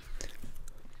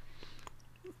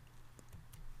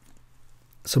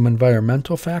 Some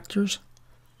environmental factors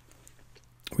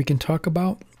we can talk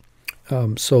about.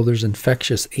 So there's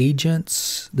infectious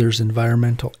agents, there's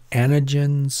environmental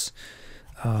antigens,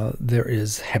 there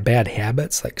is bad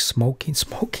habits like smoking.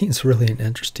 Smoking is really an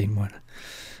interesting one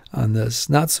on this.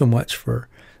 Not so much for,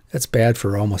 it's bad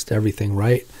for almost everything,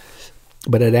 right?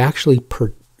 But it actually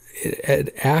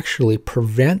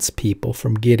prevents people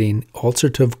from getting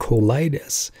ulcerative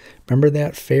colitis. Remember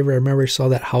that favorite? I remember I saw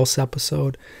that house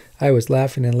episode. I was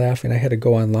laughing and laughing. I had to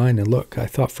go online and look. I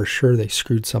thought for sure they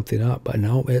screwed something up, but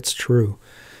no, it's true.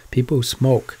 People who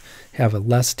smoke have a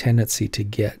less tendency to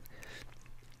get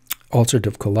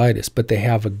ulcerative colitis, but they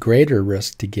have a greater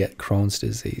risk to get Crohn's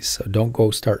disease. So don't go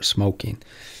start smoking.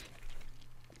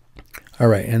 All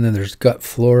right, and then there's gut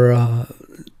flora,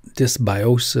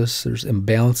 dysbiosis. There's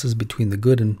imbalances between the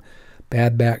good and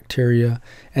bad bacteria.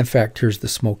 In fact, here's the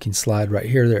smoking slide right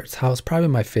here. There, it's probably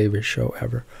my favorite show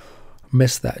ever.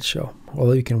 Missed that show.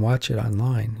 Although you can watch it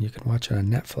online. You can watch it on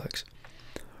Netflix.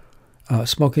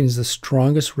 Smoking is the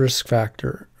strongest risk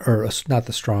factor, or not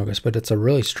the strongest, but it's a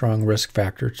really strong risk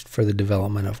factor for the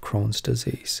development of Crohn's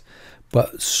disease.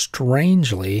 But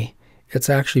strangely, it's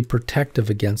actually protective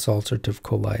against ulcerative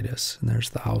colitis. And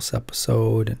there's the House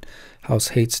episode, and House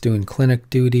hates doing clinic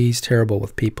duties, terrible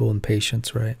with people and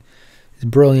patients, right? He's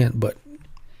brilliant, but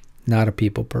not a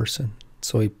people person.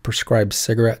 So he prescribed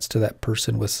cigarettes to that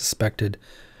person with suspected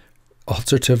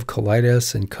ulcerative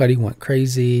colitis, and Cuddy went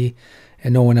crazy,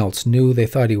 and no one else knew. They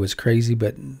thought he was crazy,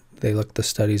 but they looked the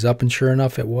studies up, and sure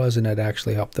enough, it was, and it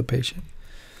actually helped the patient.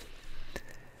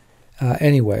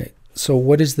 Anyway, so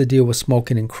what is the deal with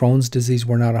smoking and Crohn's disease?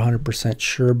 We're not 100%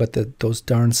 sure, but those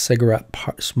darn cigarette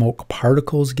smoke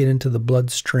particles get into the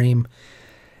bloodstream,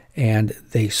 and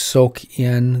they soak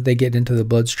in, they get into the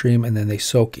bloodstream, and then they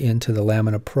soak into the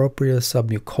lamina propria,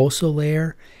 submucosal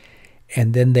layer,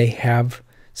 and then they have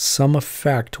some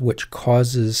effect which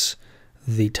causes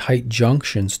the tight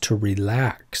junctions to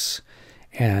relax,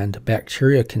 and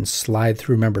bacteria can slide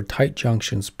through. Remember, tight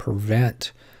junctions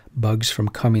prevent bugs from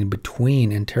coming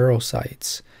between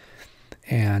enterocytes,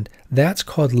 and that's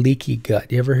called leaky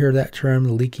gut. You ever hear that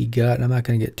term, leaky gut? I'm not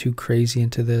going to get too crazy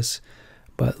into this,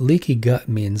 but leaky gut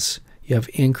means you have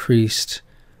increased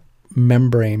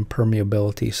membrane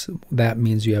permeability. So that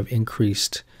means you have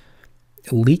increased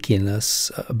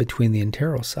leakiness between the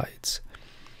enterocytes.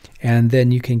 And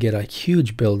then you can get a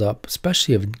huge buildup,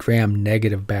 especially of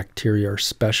gram-negative bacteria are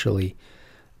especially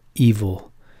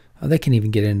evil. They can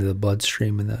even get into the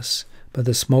bloodstream in this. But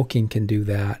the smoking can do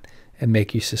that. and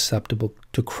make you susceptible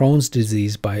to Crohn's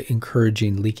disease by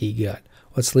encouraging leaky gut.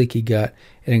 What's leaky gut?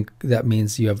 That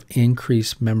means you have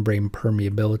increased membrane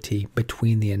permeability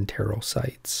between the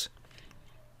enterocytes.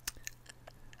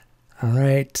 All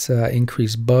right,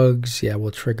 increased bugs, yeah,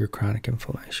 will trigger chronic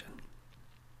inflammation.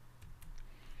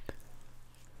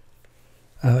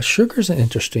 Sugar's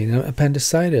interesting.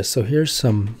 Appendicitis. So here's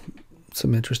some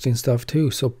interesting stuff too.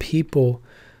 So people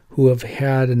who have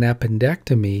had an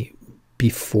appendectomy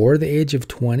before the age of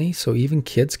 20, so even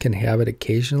kids can have it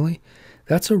occasionally,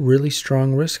 that's a really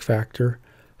strong risk factor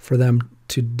for them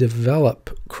to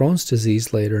develop Crohn's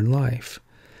disease later in life.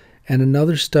 And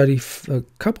another study, a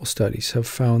couple studies, have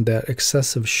found that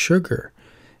excessive sugar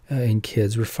in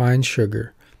kids, refined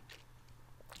sugar,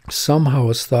 somehow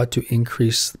is thought to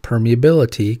increase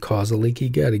permeability, cause a leaky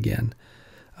gut again,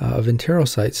 of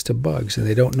enterocytes to bugs. And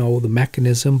they don't know the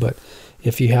mechanism, but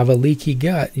if you have a leaky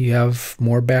gut, you have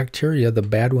more bacteria. The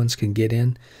bad ones can get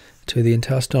in to the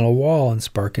intestinal wall and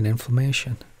spark an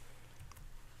inflammation.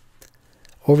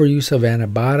 Overuse of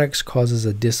antibiotics causes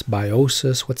a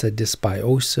dysbiosis. What's a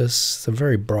dysbiosis? It's a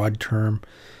very broad term,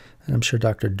 and I'm sure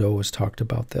Dr. Doe has talked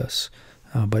about this.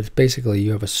 But basically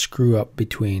you have a screw up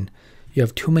between, you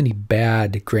have too many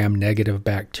bad gram-negative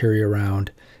bacteria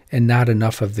around and not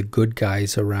enough of the good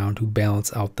guys around who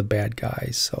balance out the bad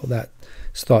guys. So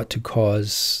that's thought to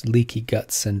cause leaky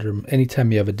gut syndrome.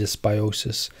 Anytime you have a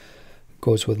dysbiosis, it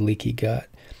goes with leaky gut.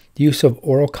 The use of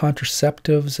oral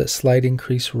contraceptives at slight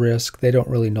increased risk. They don't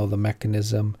really know the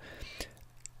mechanism.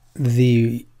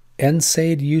 The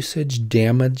NSAID usage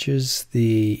damages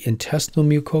the intestinal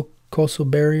mucosal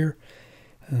barrier.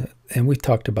 And we've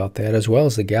talked about that, as well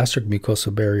as the gastric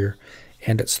mucosal barrier.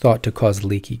 And it's thought to cause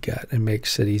leaky gut. It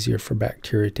makes it easier for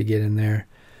bacteria to get in there.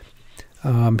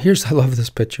 I love this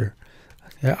picture.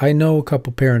 I know a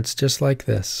couple parents just like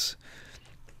this.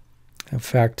 In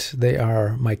fact, they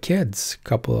are my kids, a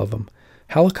couple of them.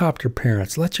 Helicopter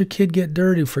parents. Let your kid get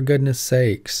dirty, for goodness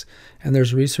sakes. And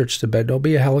there's research to bet. Don't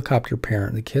be a helicopter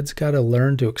parent. The kid's got to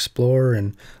learn to explore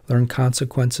and learn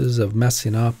consequences of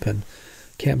messing up, and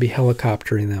can't be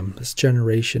helicoptering them. This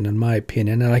generation, in my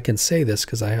opinion, and I can say this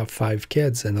because I have 5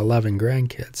 kids and 11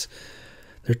 grandkids,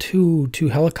 they're too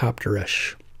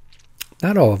helicopterish.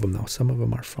 Not all of them, though. Some of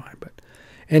them are fine, but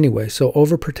anyway, so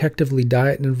overprotectively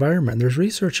diet and environment. There's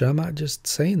research. I'm not just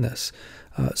saying this.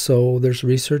 So there's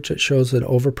research that shows that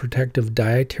overprotective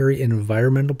dietary and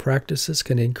environmental practices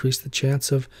can increase the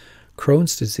chance of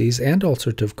Crohn's disease and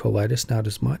ulcerative colitis, not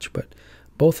as much, but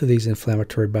both of these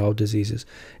inflammatory bowel diseases.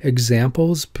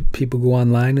 Examples, people go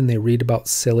online and they read about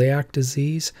celiac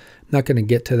disease. I'm not going to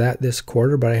get to that this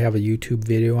quarter, but I have a YouTube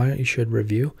video on it you should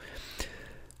review.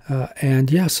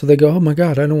 And yeah, so they go, oh my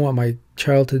God, I don't want my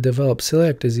child to develop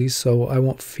celiac disease, so I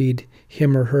won't feed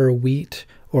him or her wheat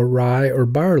or rye or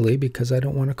barley because I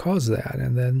don't want to cause that.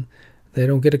 And then they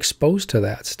don't get exposed to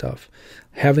that stuff.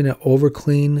 Having an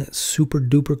overclean, super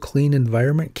duper clean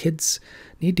environment, kids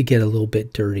need to get a little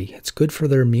bit dirty. It's good for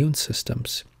their immune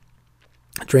systems.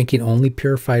 Drinking only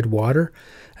purified water.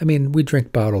 I mean, we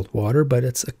drink bottled water, but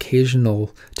it's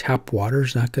occasional tap water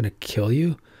is not going to kill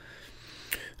you.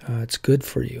 It's good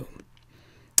for you.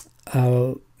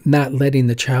 Not letting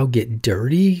the child get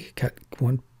dirty. Got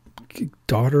one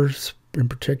daughter in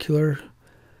particular,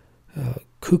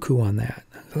 cuckoo on that.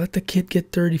 Let the kid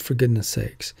get dirty, for goodness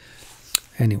sakes.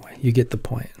 Anyway, you get the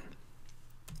point.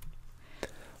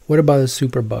 What about a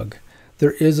superbug?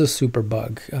 There is a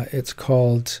superbug. It's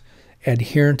called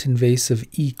adherent invasive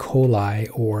E. coli,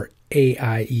 or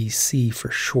AIEC for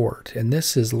short. And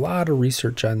this is a lot of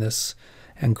research on this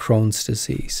and Crohn's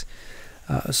disease.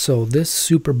 So this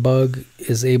superbug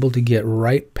is able to get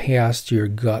right past your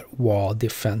gut wall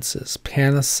defenses.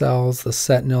 Panna cells, the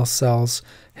sentinel cells,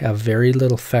 have very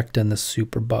little effect on the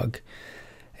superbug.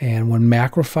 And when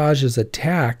macrophages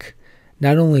attack,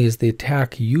 not only is the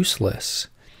attack useless,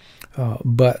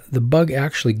 but the bug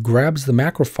actually grabs the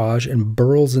macrophage and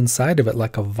burrows inside of it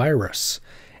like a virus.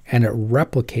 And it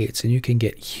replicates, and you can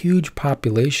get huge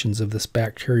populations of this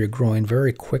bacteria growing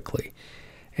very quickly.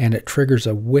 And it triggers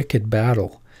a wicked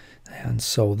battle. And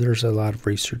so there's a lot of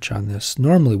research on this.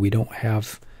 Normally we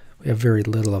have very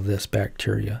little of this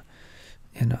bacteria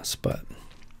in us, but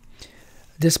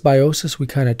dysbiosis, we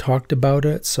kind of talked about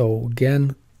it. So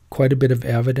again, quite a bit of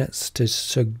evidence to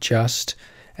suggest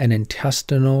an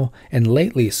intestinal, and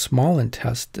lately small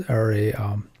intestine, or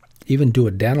even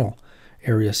duodenal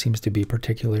area seems to be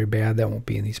particularly bad. That won't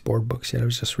be in these board books yet. I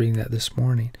was just reading that this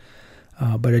morning.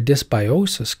 But a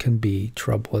dysbiosis can be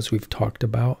trouble, as we've talked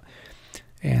about.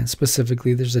 And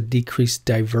specifically, there's a decreased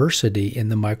diversity in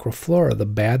the microflora. The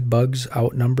bad bugs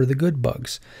outnumber the good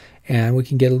bugs. And we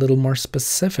can get a little more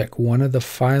specific. One of the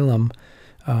phylum,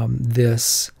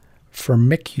 this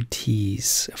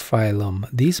Firmicutes phylum,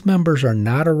 these members are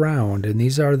not around, and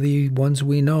these are the ones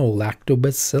we know,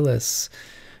 Lactobacillus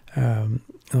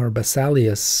or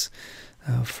Bacillus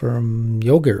from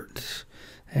yogurt,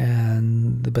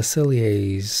 and the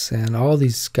Bacilliae, and all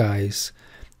these guys.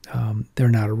 They're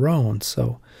not around.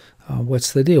 So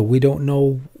what's the deal? We don't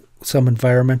know some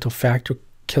environmental factor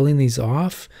killing these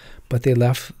off, but they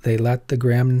let the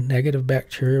gram-negative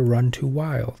bacteria run too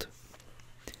wild.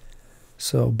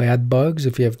 So bad bugs,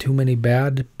 if you have too many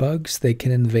bad bugs, they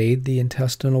can invade the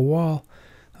intestinal wall,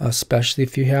 especially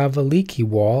if you have a leaky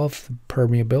wall, if the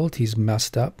permeability is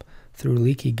messed up through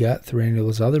leaky gut, through any of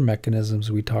those other mechanisms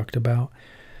we talked about.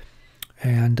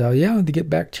 And yeah, to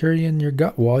get bacteria in your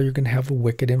gut wall, you're going to have a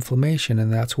wicked inflammation,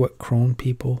 and that's what Crohn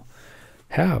people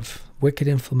have, wicked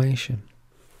inflammation.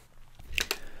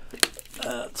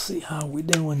 Let's see how we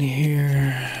doing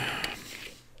here.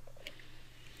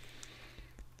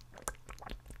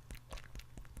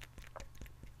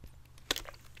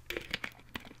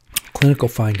 Clinical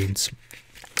findings.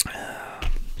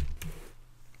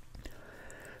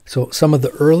 So some of the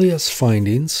earliest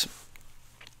findings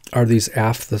are these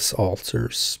aphthous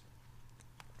ulcers.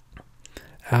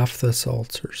 Aphthous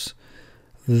ulcers.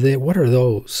 What are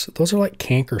those? Those are like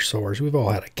canker sores. We've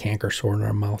all had a canker sore in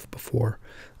our mouth before.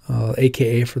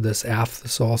 AKA for this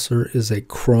aphthous ulcer is a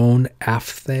Crohn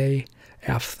aphthae,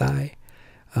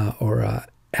 or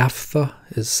aphtha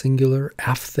is singular,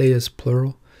 aphthae is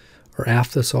plural, or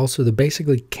aphthous ulcer. They're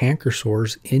basically canker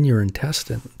sores in your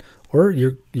intestine or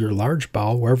your large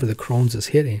bowel, wherever the Crohn's is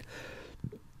hitting.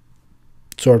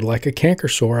 Sort of like a canker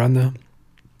sore on the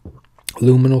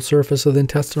luminal surface of the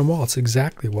intestinal wall. It's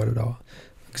exactly what it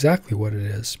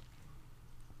is.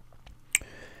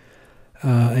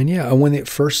 And yeah, when it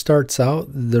first starts out,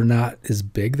 they're not as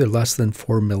big. They're less than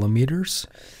 4 millimeters.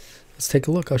 Let's take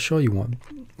a look. I'll show you one.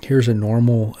 Here's a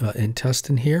normal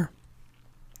intestine here.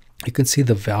 You can see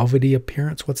the valvity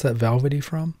appearance. What's that valvity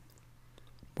from?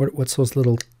 What's those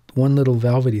one little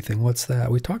valvity thing? What's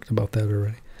that? We talked about that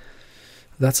already.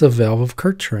 That's a valve of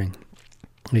Kertschering,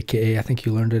 aka I think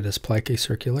you learned it as plicae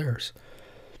circularis.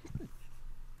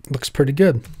 Looks pretty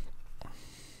good.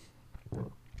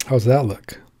 How's that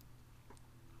look?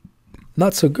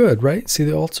 Not so good, right? See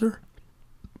the ulcer?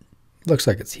 Looks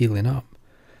like it's healing up.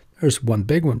 There's one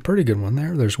big one, pretty good one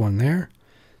there. There's one there.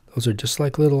 Those are just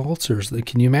like little ulcers.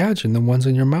 Can you imagine the ones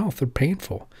in your mouth are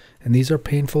painful? And these are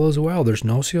painful as well. There's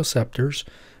nociceptors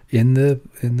in the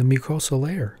mucosal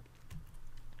layer.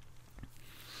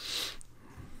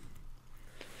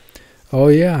 Oh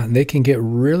yeah, and they can get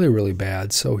really, really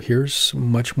bad. So here's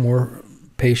much more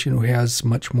patient who has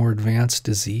much more advanced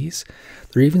disease.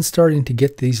 They're even starting to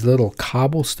get these little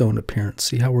cobblestone appearance.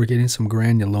 See how we're getting some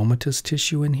granulomatous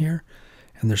tissue in here?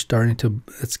 And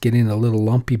it's getting a little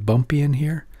lumpy bumpy in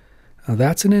here. Now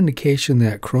that's an indication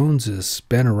that Crohn's has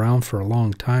been around for a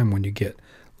long time when you get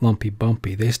lumpy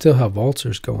bumpy. They still have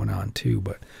ulcers going on too,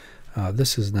 but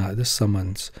this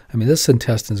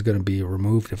intestine is going to be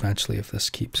removed eventually if this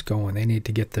keeps going. They need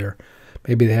to get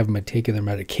maybe they haven't been taking their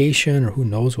medication, or who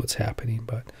knows what's happening.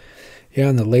 But yeah,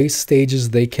 in the late stages,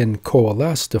 they can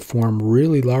coalesce to form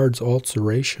really large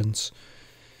ulcerations.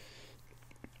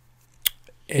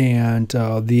 And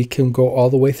they can go all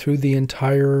the way through the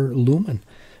entire lumen,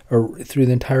 or through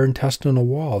the entire intestinal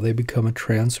wall. They become a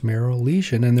transmural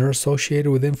lesion, and they're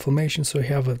associated with inflammation, so you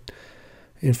have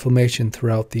inflammation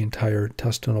throughout the entire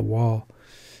intestinal wall.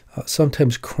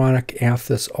 Sometimes chronic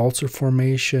aphthous ulcer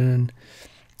formation.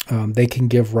 They can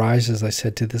give rise, as I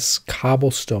said, to this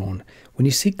cobblestone. When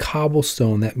you see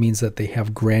cobblestone, that means that they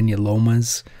have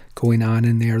granulomas going on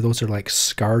in there. Those are like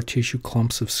scar tissue,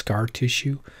 clumps of scar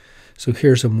tissue. So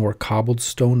here's a more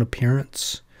cobblestone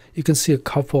appearance. You can see a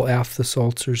couple aphthous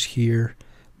ulcers here,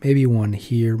 maybe one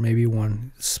here, maybe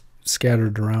one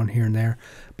scattered around here and there.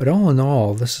 But all in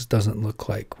all, this doesn't look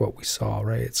like what we saw,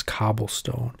 right? It's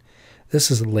cobblestone.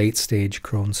 This is a late stage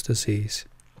Crohn's disease.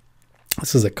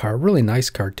 This is a really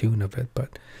nice cartoon of it,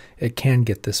 but it can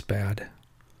get this bad.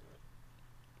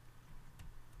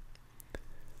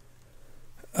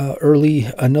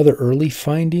 Another early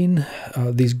finding,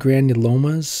 these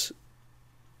granulomas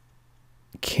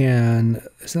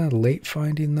isn't that a late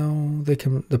finding though?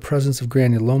 The presence of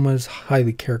granulomas,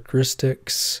 highly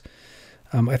characteristics.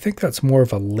 I think that's more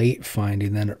of a late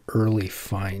finding than an early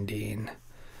finding.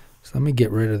 So let me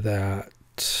get rid of that.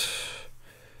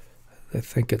 I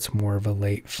think it's more of a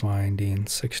late finding,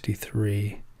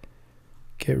 63.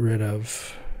 Get rid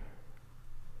of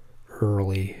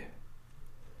early,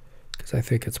 because I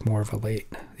think it's more of a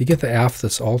late. You get the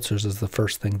aphthous ulcers is the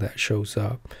first thing that shows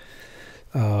up.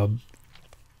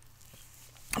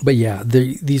 But yeah,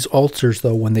 these ulcers,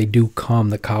 though, when they do come,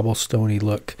 the cobblestone-y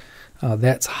look,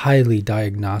 that's highly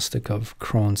diagnostic of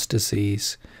Crohn's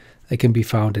disease. They can be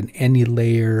found in any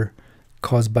layer,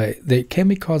 they can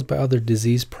be caused by other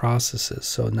disease processes,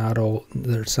 so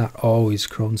it's not always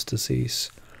Crohn's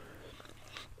disease.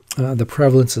 The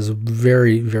prevalence is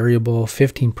very variable.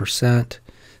 15%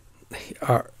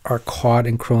 are caught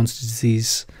in Crohn's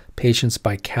disease patients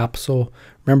by capsule.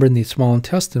 Remember, in the small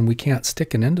intestine, we can't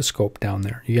stick an endoscope down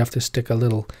there. You have to stick a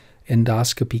little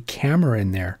endoscopy camera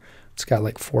in there. It's got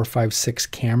like 4, 5, 6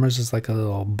 cameras. It's like a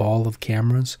little ball of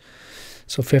cameras.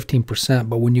 So 15%.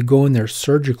 But when you go in there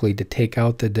surgically to take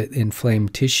out the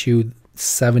inflamed tissue,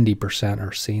 70%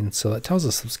 are seen. So that tells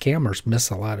us those cameras miss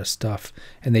a lot of stuff.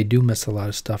 And they do miss a lot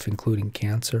of stuff, including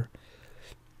cancer.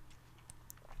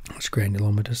 There's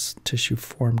granulomatous tissue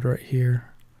formed right here.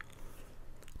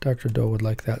 Dr. Doe would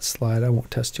like that slide. I won't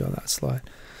test you on that slide.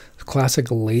 Classic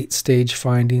late-stage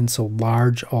findings, so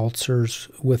large ulcers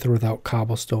with or without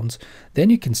cobblestones.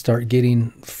 Then you can start getting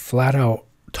flat-out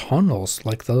tunnels,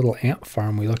 like the little ant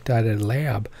farm we looked at in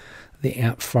lab. The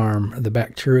ant farm, the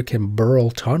bacteria can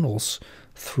burrow tunnels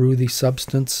through the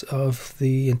substance of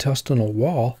the intestinal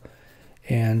wall.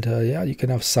 And yeah, you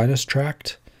can have sinus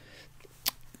tracts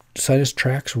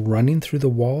running through the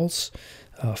walls.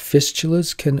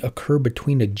 Fistulas can occur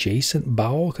between adjacent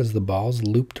bowel because the bowel's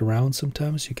looped around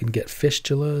sometimes. You can get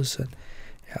fistulas. And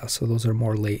yeah, so those are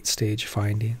more late-stage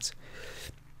findings.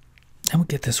 And we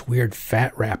get this weird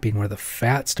fat wrapping where the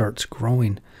fat starts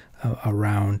growing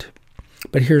around.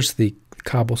 But here's the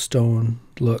cobblestone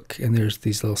look, and there's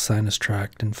these little sinus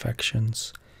tract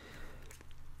infections.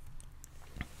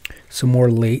 Some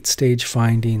more late-stage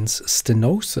findings.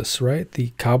 Stenosis, right? The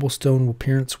cobblestone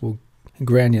appearance will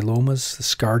granulomas, the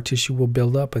scar tissue will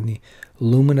build up, and the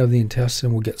lumen of the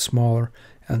intestine will get smaller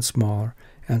and smaller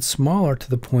and smaller to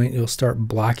the point it'll start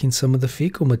blocking some of the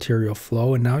fecal material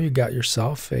flow, and now you got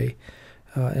yourself an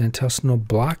intestinal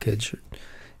blockage.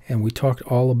 And we talked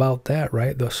all about that,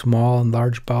 right? The small and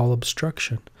large bowel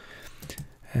obstruction.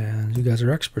 And you guys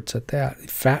are experts at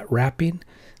that. Fat wrapping,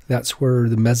 that's where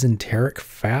the mesenteric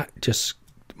fat just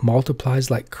multiplies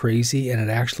like crazy, and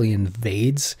it actually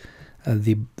invades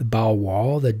the bowel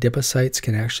wall. The adipocytes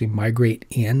can actually migrate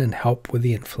in and help with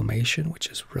the inflammation, which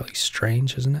is really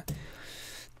strange, isn't it?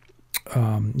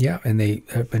 Yeah, and they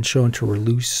have been shown to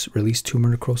release tumor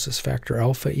necrosis factor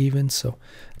alpha even, so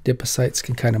adipocytes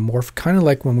can kind of morph, kind of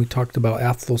like when we talked about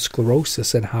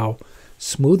atherosclerosis and how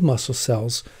smooth muscle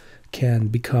cells can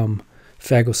become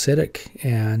phagocytic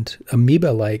and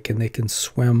amoeba-like, and they can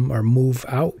swim or move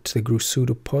out to the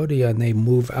grossutopodia, and they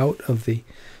move out of the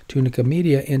tunica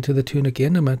media into the tunica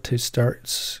intima to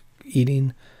start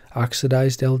eating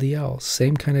oxidized LDL.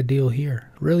 Same kind of deal here.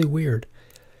 Really weird.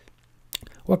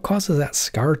 What causes that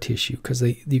scar tissue? Because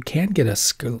you can get a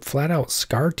flat-out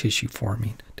scar tissue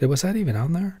forming. Was that even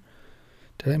on there?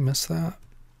 Did I miss that?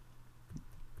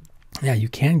 Yeah, you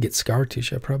can get scar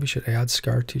tissue. I probably should add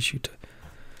scar tissue to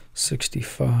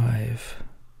 65.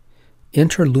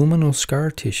 Interluminal scar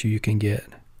tissue you can get.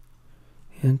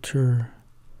 Interluminal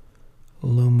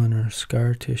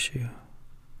scar tissue.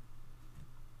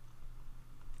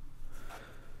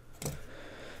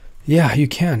 Yeah, you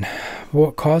can.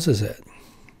 What causes it?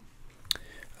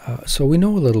 So we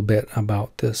know a little bit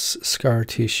about this scar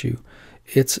tissue.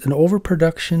 It's an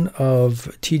overproduction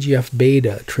of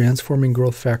TGF-beta, transforming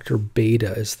growth factor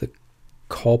beta is the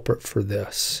culprit for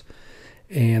this.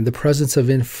 And the presence of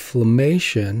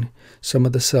inflammation, some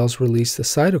of the cells release the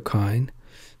cytokine,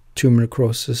 tumor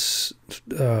necrosis,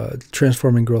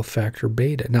 transforming growth factor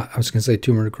beta. I was going to say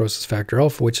tumor necrosis factor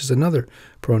alpha, which is another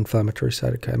pro-inflammatory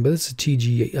cytokine, but it's a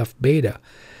TGF-beta.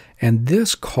 And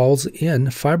this calls in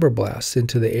fibroblasts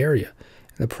into the area.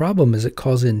 The problem is it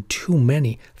calls in too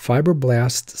many.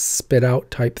 Fibroblasts spit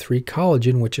out type 3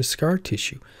 collagen, which is scar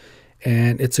tissue.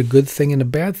 And it's a good thing and a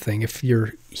bad thing. If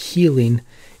you're healing,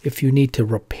 if you need to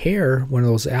repair one of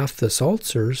those aphthous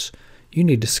ulcers, you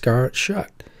need to scar it shut.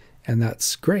 And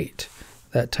that's great.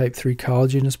 That type 3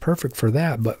 collagen is perfect for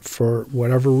that. But for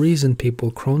whatever reason, people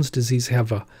with Crohn's disease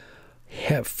have a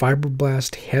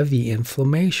fibroblast-heavy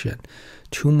inflammation.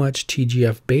 Too much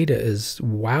TGF-beta is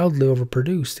wildly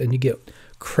overproduced, and you get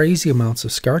crazy amounts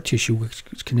of scar tissue which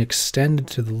can extend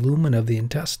into the lumen of the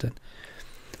intestine,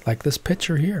 like this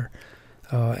picture here.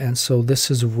 And so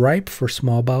this is ripe for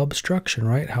small bowel obstruction,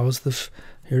 right? Here's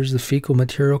the fecal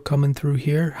material coming through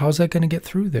here. How's that going to get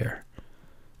through there?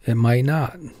 It might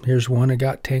not. Here's one that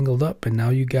got tangled up, and now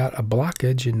you got a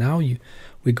blockage, and now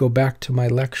we go back to my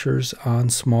lectures on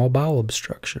small bowel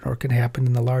obstruction, or it can happen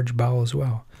in the large bowel as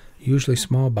well. Usually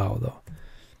small bowel, though.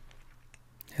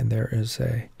 And there is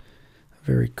a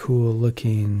very cool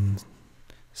looking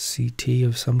CT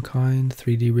of some kind,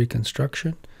 3D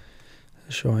reconstruction,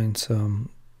 showing some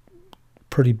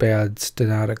pretty bad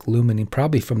stenotic lumen,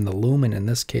 probably from the lumen in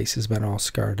this case has been all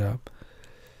scarred up.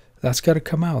 That's got to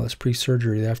come out. That's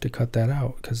pre-surgery. They have to cut that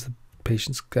out because the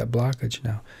patient's got blockage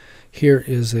now. Here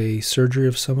is a surgery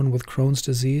of someone with Crohn's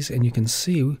disease, and you can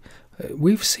see,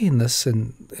 we've seen this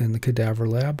in the cadaver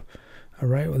lab, all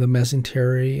right, with the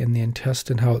mesentery and the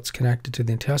intestine, how it's connected to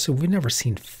the intestine. We've never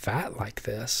seen fat like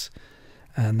this,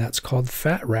 and that's called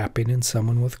fat wrapping in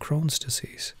someone with Crohn's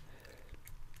disease.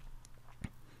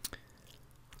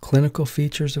 Clinical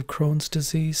features of Crohn's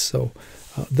disease. So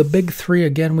the big three,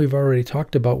 again, we've already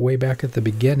talked about way back at the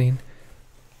beginning.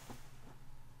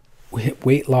 We hit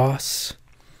weight loss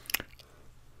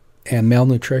and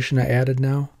malnutrition I added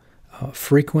now.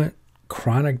 Frequent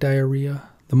chronic diarrhea,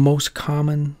 the most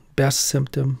common, best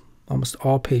symptom, almost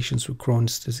all patients with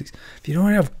Crohn's disease. If you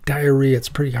don't have diarrhea, it's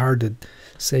pretty hard to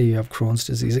say you have Crohn's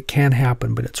disease. It can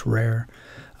happen, but it's rare.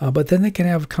 But then they can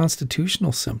have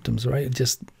constitutional symptoms, right?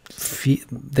 They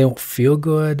don't feel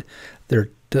good. They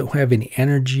don't have any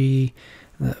energy,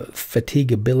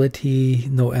 fatigability,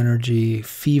 no energy,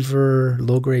 fever,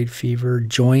 low-grade fever,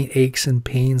 joint aches and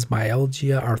pains,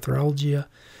 myalgia, arthralgia.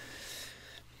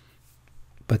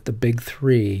 But the big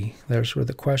three, there's where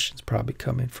the question's probably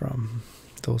coming from,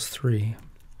 those three.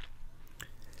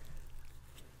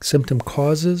 Symptom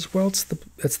causes, well, it's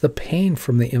the pain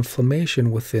from the inflammation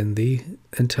within the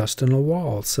intestinal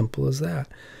wall, simple as that.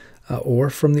 Or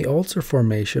from the ulcer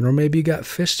formation, or maybe you got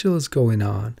fistulas going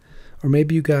on, or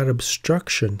maybe you got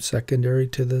obstruction secondary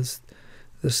to the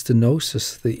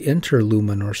stenosis, the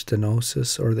interluminal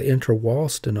stenosis, or the interwall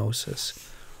stenosis.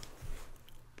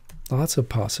 Lots of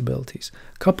possibilities.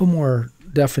 A couple more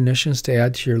definitions to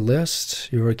add to your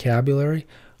list, your vocabulary.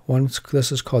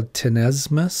 This is called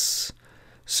tenesmus.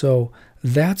 So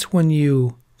that's when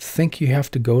you think you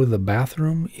have to go to the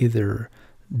bathroom, either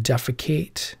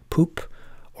defecate, poop,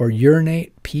 or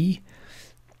urinate, pee,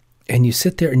 and you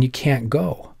sit there and you can't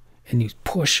go, and you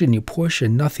push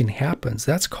and nothing happens.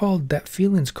 That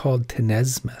feeling's called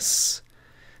tenesmus.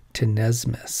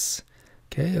 Tenesmus.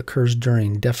 Okay, occurs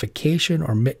during defecation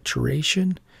or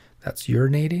micturition. That's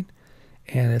urinating.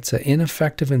 And it's an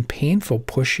ineffective and painful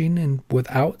pushing and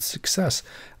without success.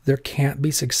 There can't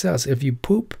be success. If you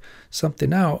poop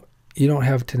something out, you don't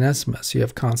have tenesmus. You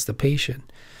have constipation.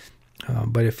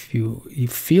 But if you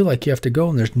feel like you have to go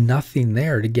and there's nothing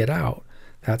there to get out,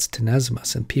 that's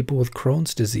tenesmus. And people with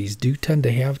Crohn's disease do tend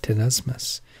to have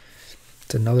tenesmus.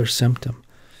 It's another symptom.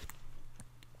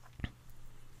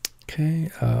 Okay,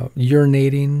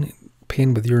 urinating,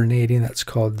 pain with urinating, that's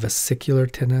called vesicular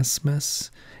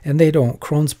tenesmus. And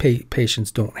Crohn's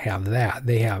patients don't have that.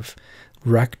 They have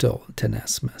rectal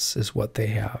tenesmus is what they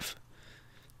have.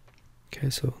 Okay,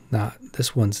 so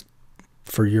this one's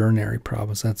for urinary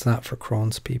problems. That's not for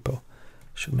Crohn's people.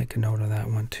 Should make a note of that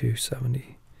one too,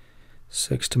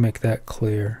 76, to make that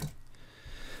clear.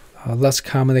 Less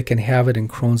common, they can have it in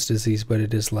Crohn's disease, but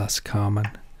it is less common.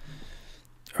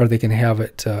 Or they can have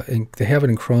it, they have it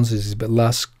in Crohn's disease, but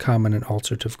less common in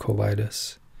ulcerative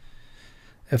colitis.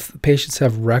 If the patients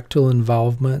have rectal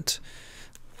involvement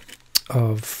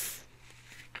of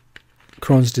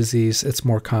Crohn's disease, it's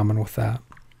more common with that.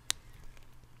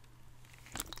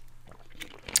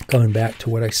 Going back to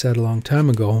what I said a long time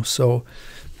ago, so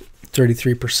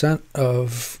 33%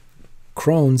 of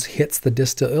Crohn's hits the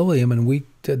distal ileum, and we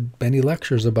did many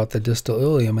lectures about the distal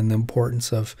ileum and the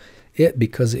importance of it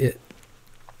because it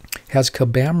has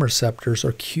CBAM receptors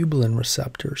or cubolin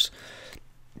receptors,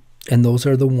 and those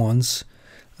are the ones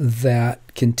that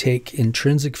can take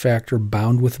intrinsic factor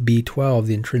bound with B12,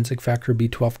 the intrinsic factor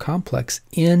B12 complex,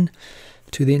 into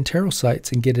the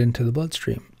enterocytes and get it into the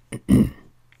bloodstream.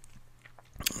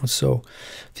 So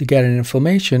if you got an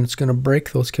inflammation, it's going to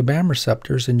break those CBAM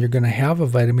receptors, and you're going to have a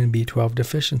vitamin B12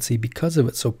 deficiency because of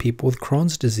it. So people with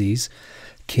Crohn's disease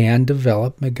can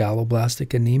develop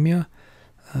megaloblastic anemia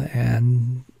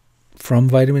and from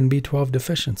vitamin B12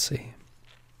 deficiency.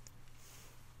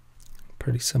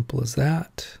 Pretty simple as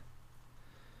that.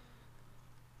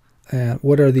 And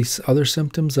what are these other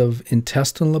symptoms of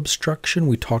intestinal obstruction?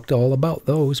 We talked all about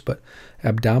those, but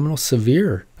abdominal,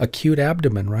 severe, acute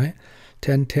abdomen, right?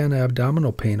 10-10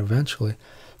 abdominal pain eventually.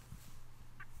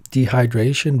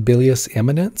 Dehydration, bilious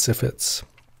imminence if it's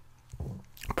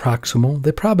proximal.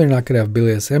 They're probably not going to have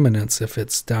bilious imminence if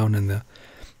it's down in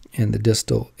the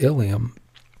distal ileum.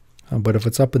 But if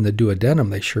it's up in the duodenum,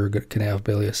 they sure can have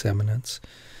bilious eminence.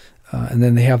 And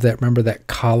then they have that, remember that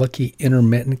colicky,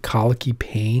 intermittent colicky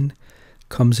pain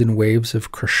comes in waves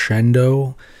of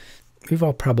crescendo. We've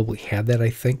all probably had that, I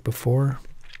think, before.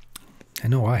 I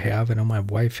know I have. I know my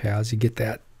wife has. You get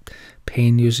that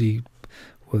pain usually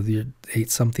whether you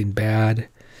ate something bad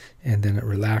and then it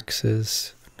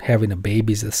relaxes. Having a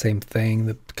baby is the same thing.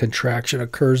 The contraction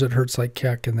occurs, it hurts like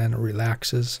heck, and then it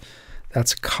relaxes.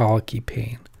 That's colicky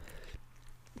pain.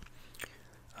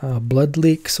 Blood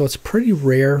leak. So it's pretty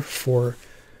rare for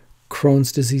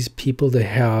Crohn's disease people to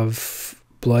have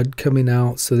blood coming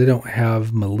out. So they don't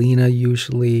have melena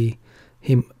usually.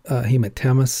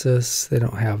 Hematemesis, they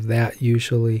don't have that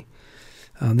usually.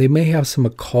 They may have some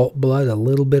occult blood, a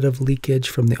little bit of leakage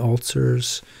from the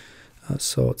ulcers.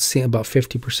 So it's seen about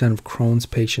 50% of Crohn's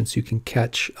patients you can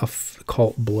catch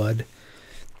occult blood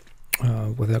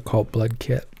with an occult blood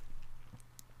kit.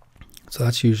 So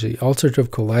that's usually ulcerative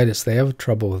colitis. They have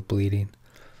trouble with bleeding.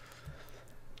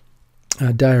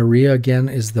 Diarrhea, again,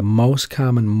 is the most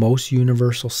common, most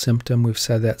universal symptom. We've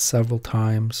said that several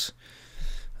times.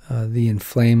 The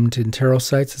inflamed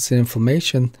enterocytes, it's an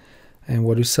inflammation. And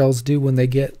what do cells do when they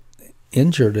get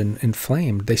injured and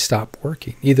inflamed? They stop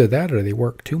working. Either that or they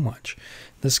work too much.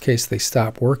 In this case, they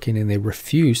stop working and they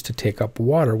refuse to take up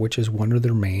water, which is one of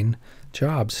their main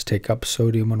jobs, take up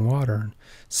sodium and water and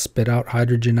spit out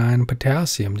hydrogen ion and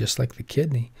potassium, just like the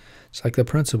kidney. It's like the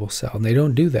principal cell. And they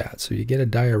don't do that, so you get a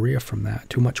diarrhea from that,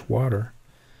 too much water.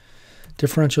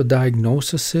 Differential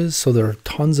diagnoses, so there are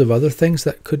tons of other things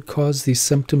that could cause these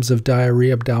symptoms of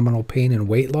diarrhea, abdominal pain, and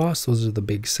weight loss. Those are the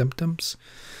big symptoms.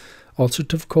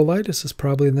 Ulcerative colitis is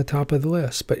probably in the top of the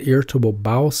list, but irritable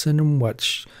bowel syndrome,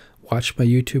 watch my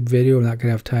YouTube video. I'm not going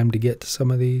to have time to get to some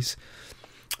of these.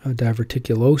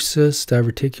 Diverticulosis,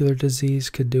 diverticular disease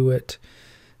could do it.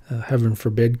 Heaven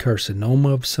forbid,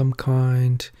 carcinoma of some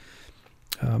kind.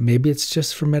 Maybe it's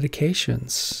just for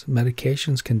medications.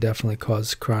 Medications can definitely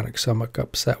cause chronic stomach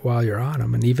upset while you're on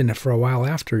them, and even if for a while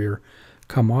after you're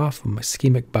come off them.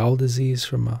 Ischemic bowel disease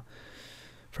from an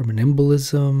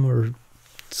embolism or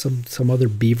some other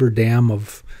beaver dam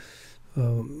of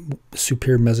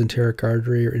superior mesenteric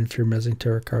artery or inferior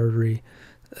mesenteric artery.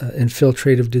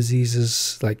 Infiltrative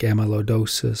diseases like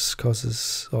amyloidosis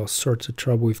causes all sorts of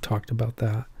trouble. We've talked about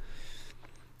that.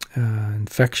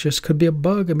 Infectious could be a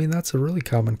bug. I mean, that's a really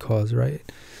common cause, right?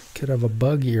 Could have a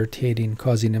bug irritating,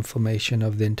 causing inflammation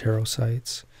of the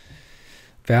enterocytes.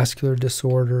 Vascular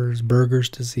disorders, Berger's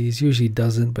disease usually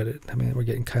doesn't, but I mean, we're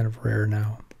getting kind of rare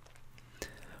now.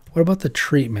 What about the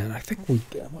treatment? I think what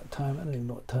time? I don't even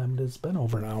know what time it is. It's been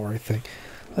over an hour, I think.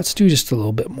 Let's do just a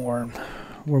little bit more.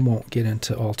 We won't get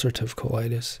into ulcerative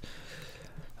colitis,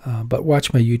 but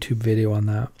watch my YouTube video on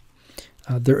that.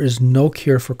 There is no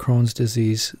cure for Crohn's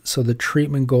disease, so the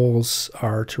treatment goals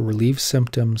are to relieve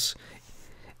symptoms,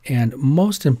 and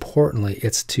most importantly,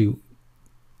 it's to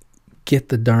get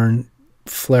the darn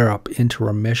flare-up into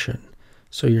remission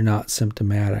so you're not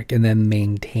symptomatic, and then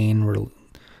maintain.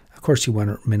 Of course, you want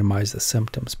to minimize the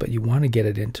symptoms, but you want to get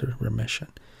it into remission.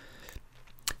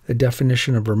 The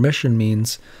definition of remission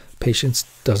means patient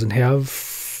doesn't have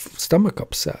stomach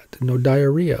upset, no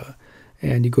diarrhea,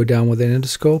 and you go down with an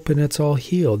endoscope and it's all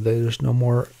healed. There's no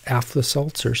more aphthous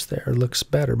ulcers there. It looks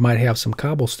better. Might have some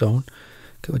cobblestone,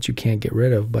 which you can't get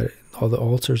rid of, but all the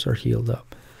ulcers are healed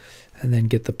up. And then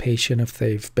get the patient, if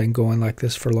they've been going like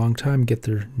this for a long time, get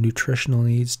their nutritional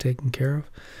needs taken care of.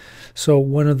 So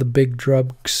one of the big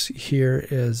drugs here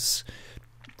is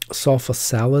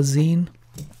sulfasalazine.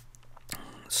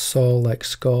 Sol like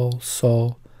skull,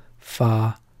 sol,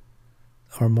 fa,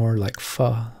 or more like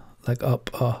fa, like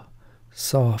up,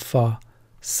 sulfasalazine,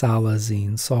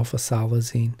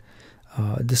 sulfasalazine.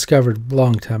 Discovered a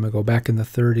long time ago, back in the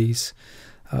 30s.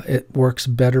 It works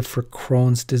better for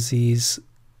Crohn's disease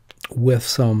with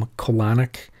some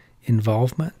colonic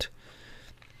involvement.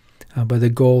 But the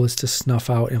goal is to snuff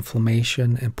out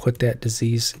inflammation and put that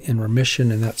disease in remission,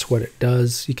 and that's what it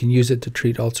does. You can use it to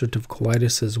treat ulcerative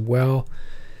colitis as well.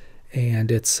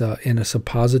 And it's in a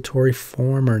suppository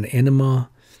form or an enema,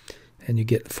 and you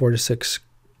get 4 to 6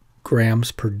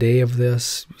 grams per day of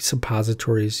this.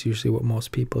 Suppository is usually what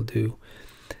most people do.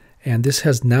 And this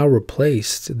has now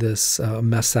replaced this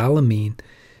mesalamine.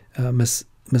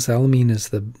 Mesalamine is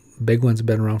the big one's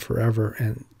been around forever,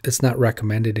 and it's not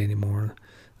recommended anymore.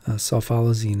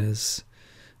 Sulfasalazine is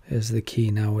the key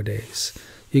nowadays.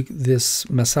 This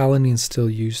mesalamine is still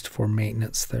used for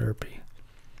maintenance therapy.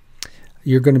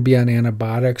 You're going to be on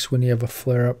antibiotics when you have a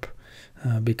flare-up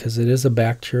because it is a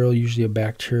bacterial, usually a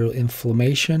bacterial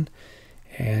inflammation,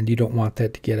 and you don't want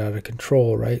that to get out of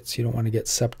control, right? So you don't want to get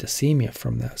septicemia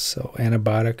from this. So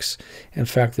antibiotics, in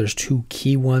fact, there's two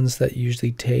key ones that you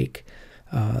usually take,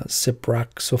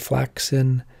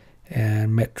 ciprofloxacin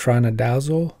and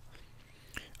metronidazole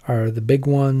are the big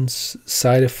ones.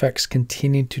 Side effects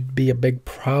continue to be a big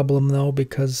problem, though,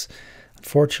 because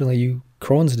unfortunately,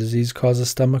 Crohn's disease causes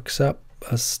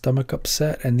stomach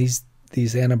upset, and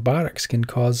these antibiotics can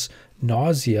cause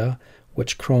nausea,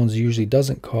 which Crohn's usually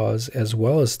doesn't cause, as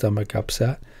well as stomach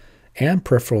upset, and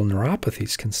peripheral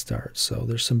neuropathies can start. So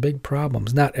there's some big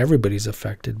problems. Not everybody's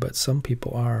affected, but some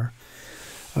people are.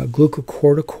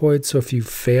 Glucocorticoids, so if you've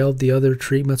failed the other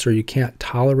treatments or you can't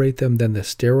tolerate them, then the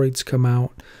steroids come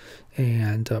out.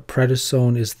 And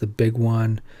prednisone is the big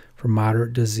one for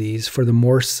moderate disease. For the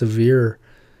more severe,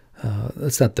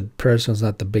 prednisone's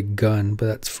not the big gun, but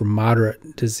that's for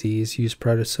moderate disease, use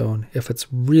prednisone. If it's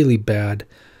really bad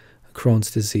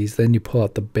Crohn's disease, then you pull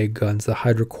out the big guns, the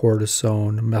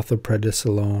hydrocortisone,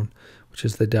 methylprednisolone, which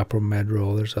is the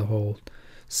Depo-Medrol. There's a whole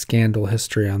scandal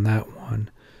history on that one.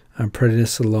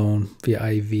 Prednisolone via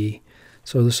IV.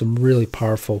 So there's some really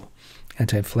powerful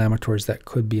anti-inflammatories that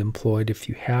could be employed if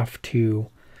you have to.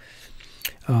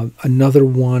 Another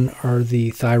one are the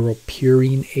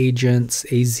thyropurine agents.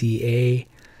 AZA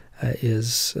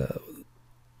is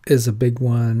a big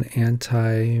one.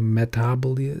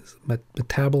 Metabolites.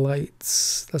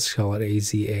 Let's call it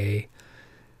AZA.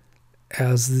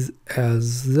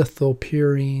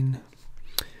 Azithopurine.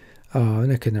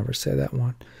 And I could never say that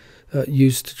one.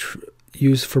 Used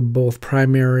for both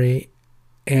primary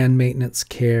and maintenance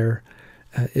care.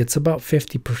 It's about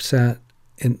 50%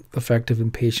 effective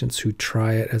in patients who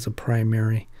try it as a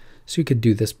primary. So you could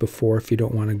do this before if you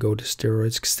don't want to go to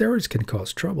steroids. 'Cause steroids can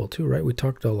cause trouble too, right? We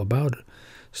talked all about it.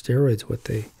 Steroids,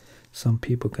 some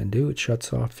people can do. It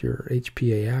shuts off your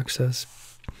HPA axis.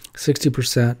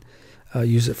 60%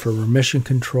 use it for remission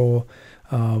control,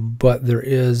 but there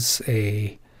is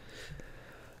a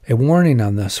warning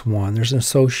on this one. There's an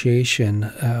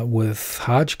association with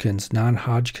Hodgkin's.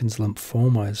 Non-Hodgkin's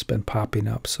lymphoma has been popping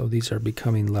up, so these are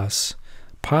becoming less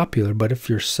popular. But if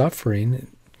you're suffering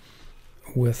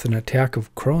with an attack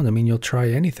of Crohn, I mean, you'll try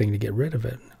anything to get rid of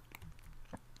it.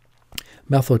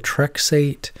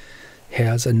 Methotrexate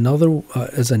is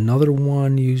another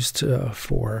one used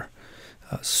for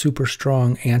super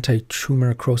strong anti-tumor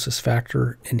necrosis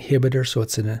factor inhibitor, so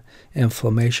it's an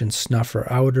inflammation snuffer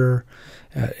outer.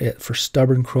 For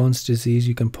stubborn Crohn's disease,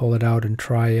 you can pull it out and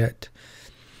try it.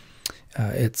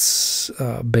 It's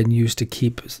been used to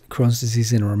keep Crohn's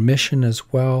disease in remission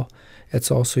as well.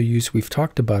 It's also used, we've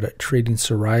talked about it, treating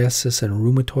psoriasis and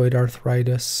rheumatoid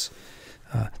arthritis.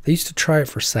 They used to try it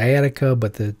for sciatica,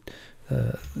 but the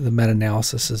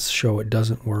meta-analysis show it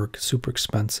doesn't work. It's super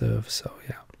expensive, so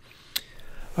yeah.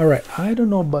 All right, I don't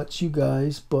know about you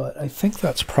guys, but I think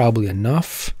that's probably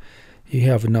enough. You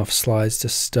have enough slides to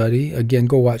study. Again,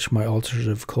 go watch my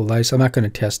ulcerative colitis. I'm not going to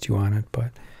test you on it,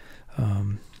 but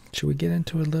should we get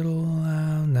into a little?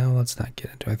 No, let's not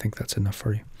get into it. I think that's enough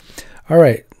for you. All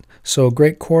right, so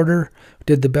great quarter.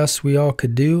 Did the best we all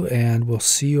could do, and we'll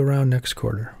see you around next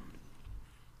quarter.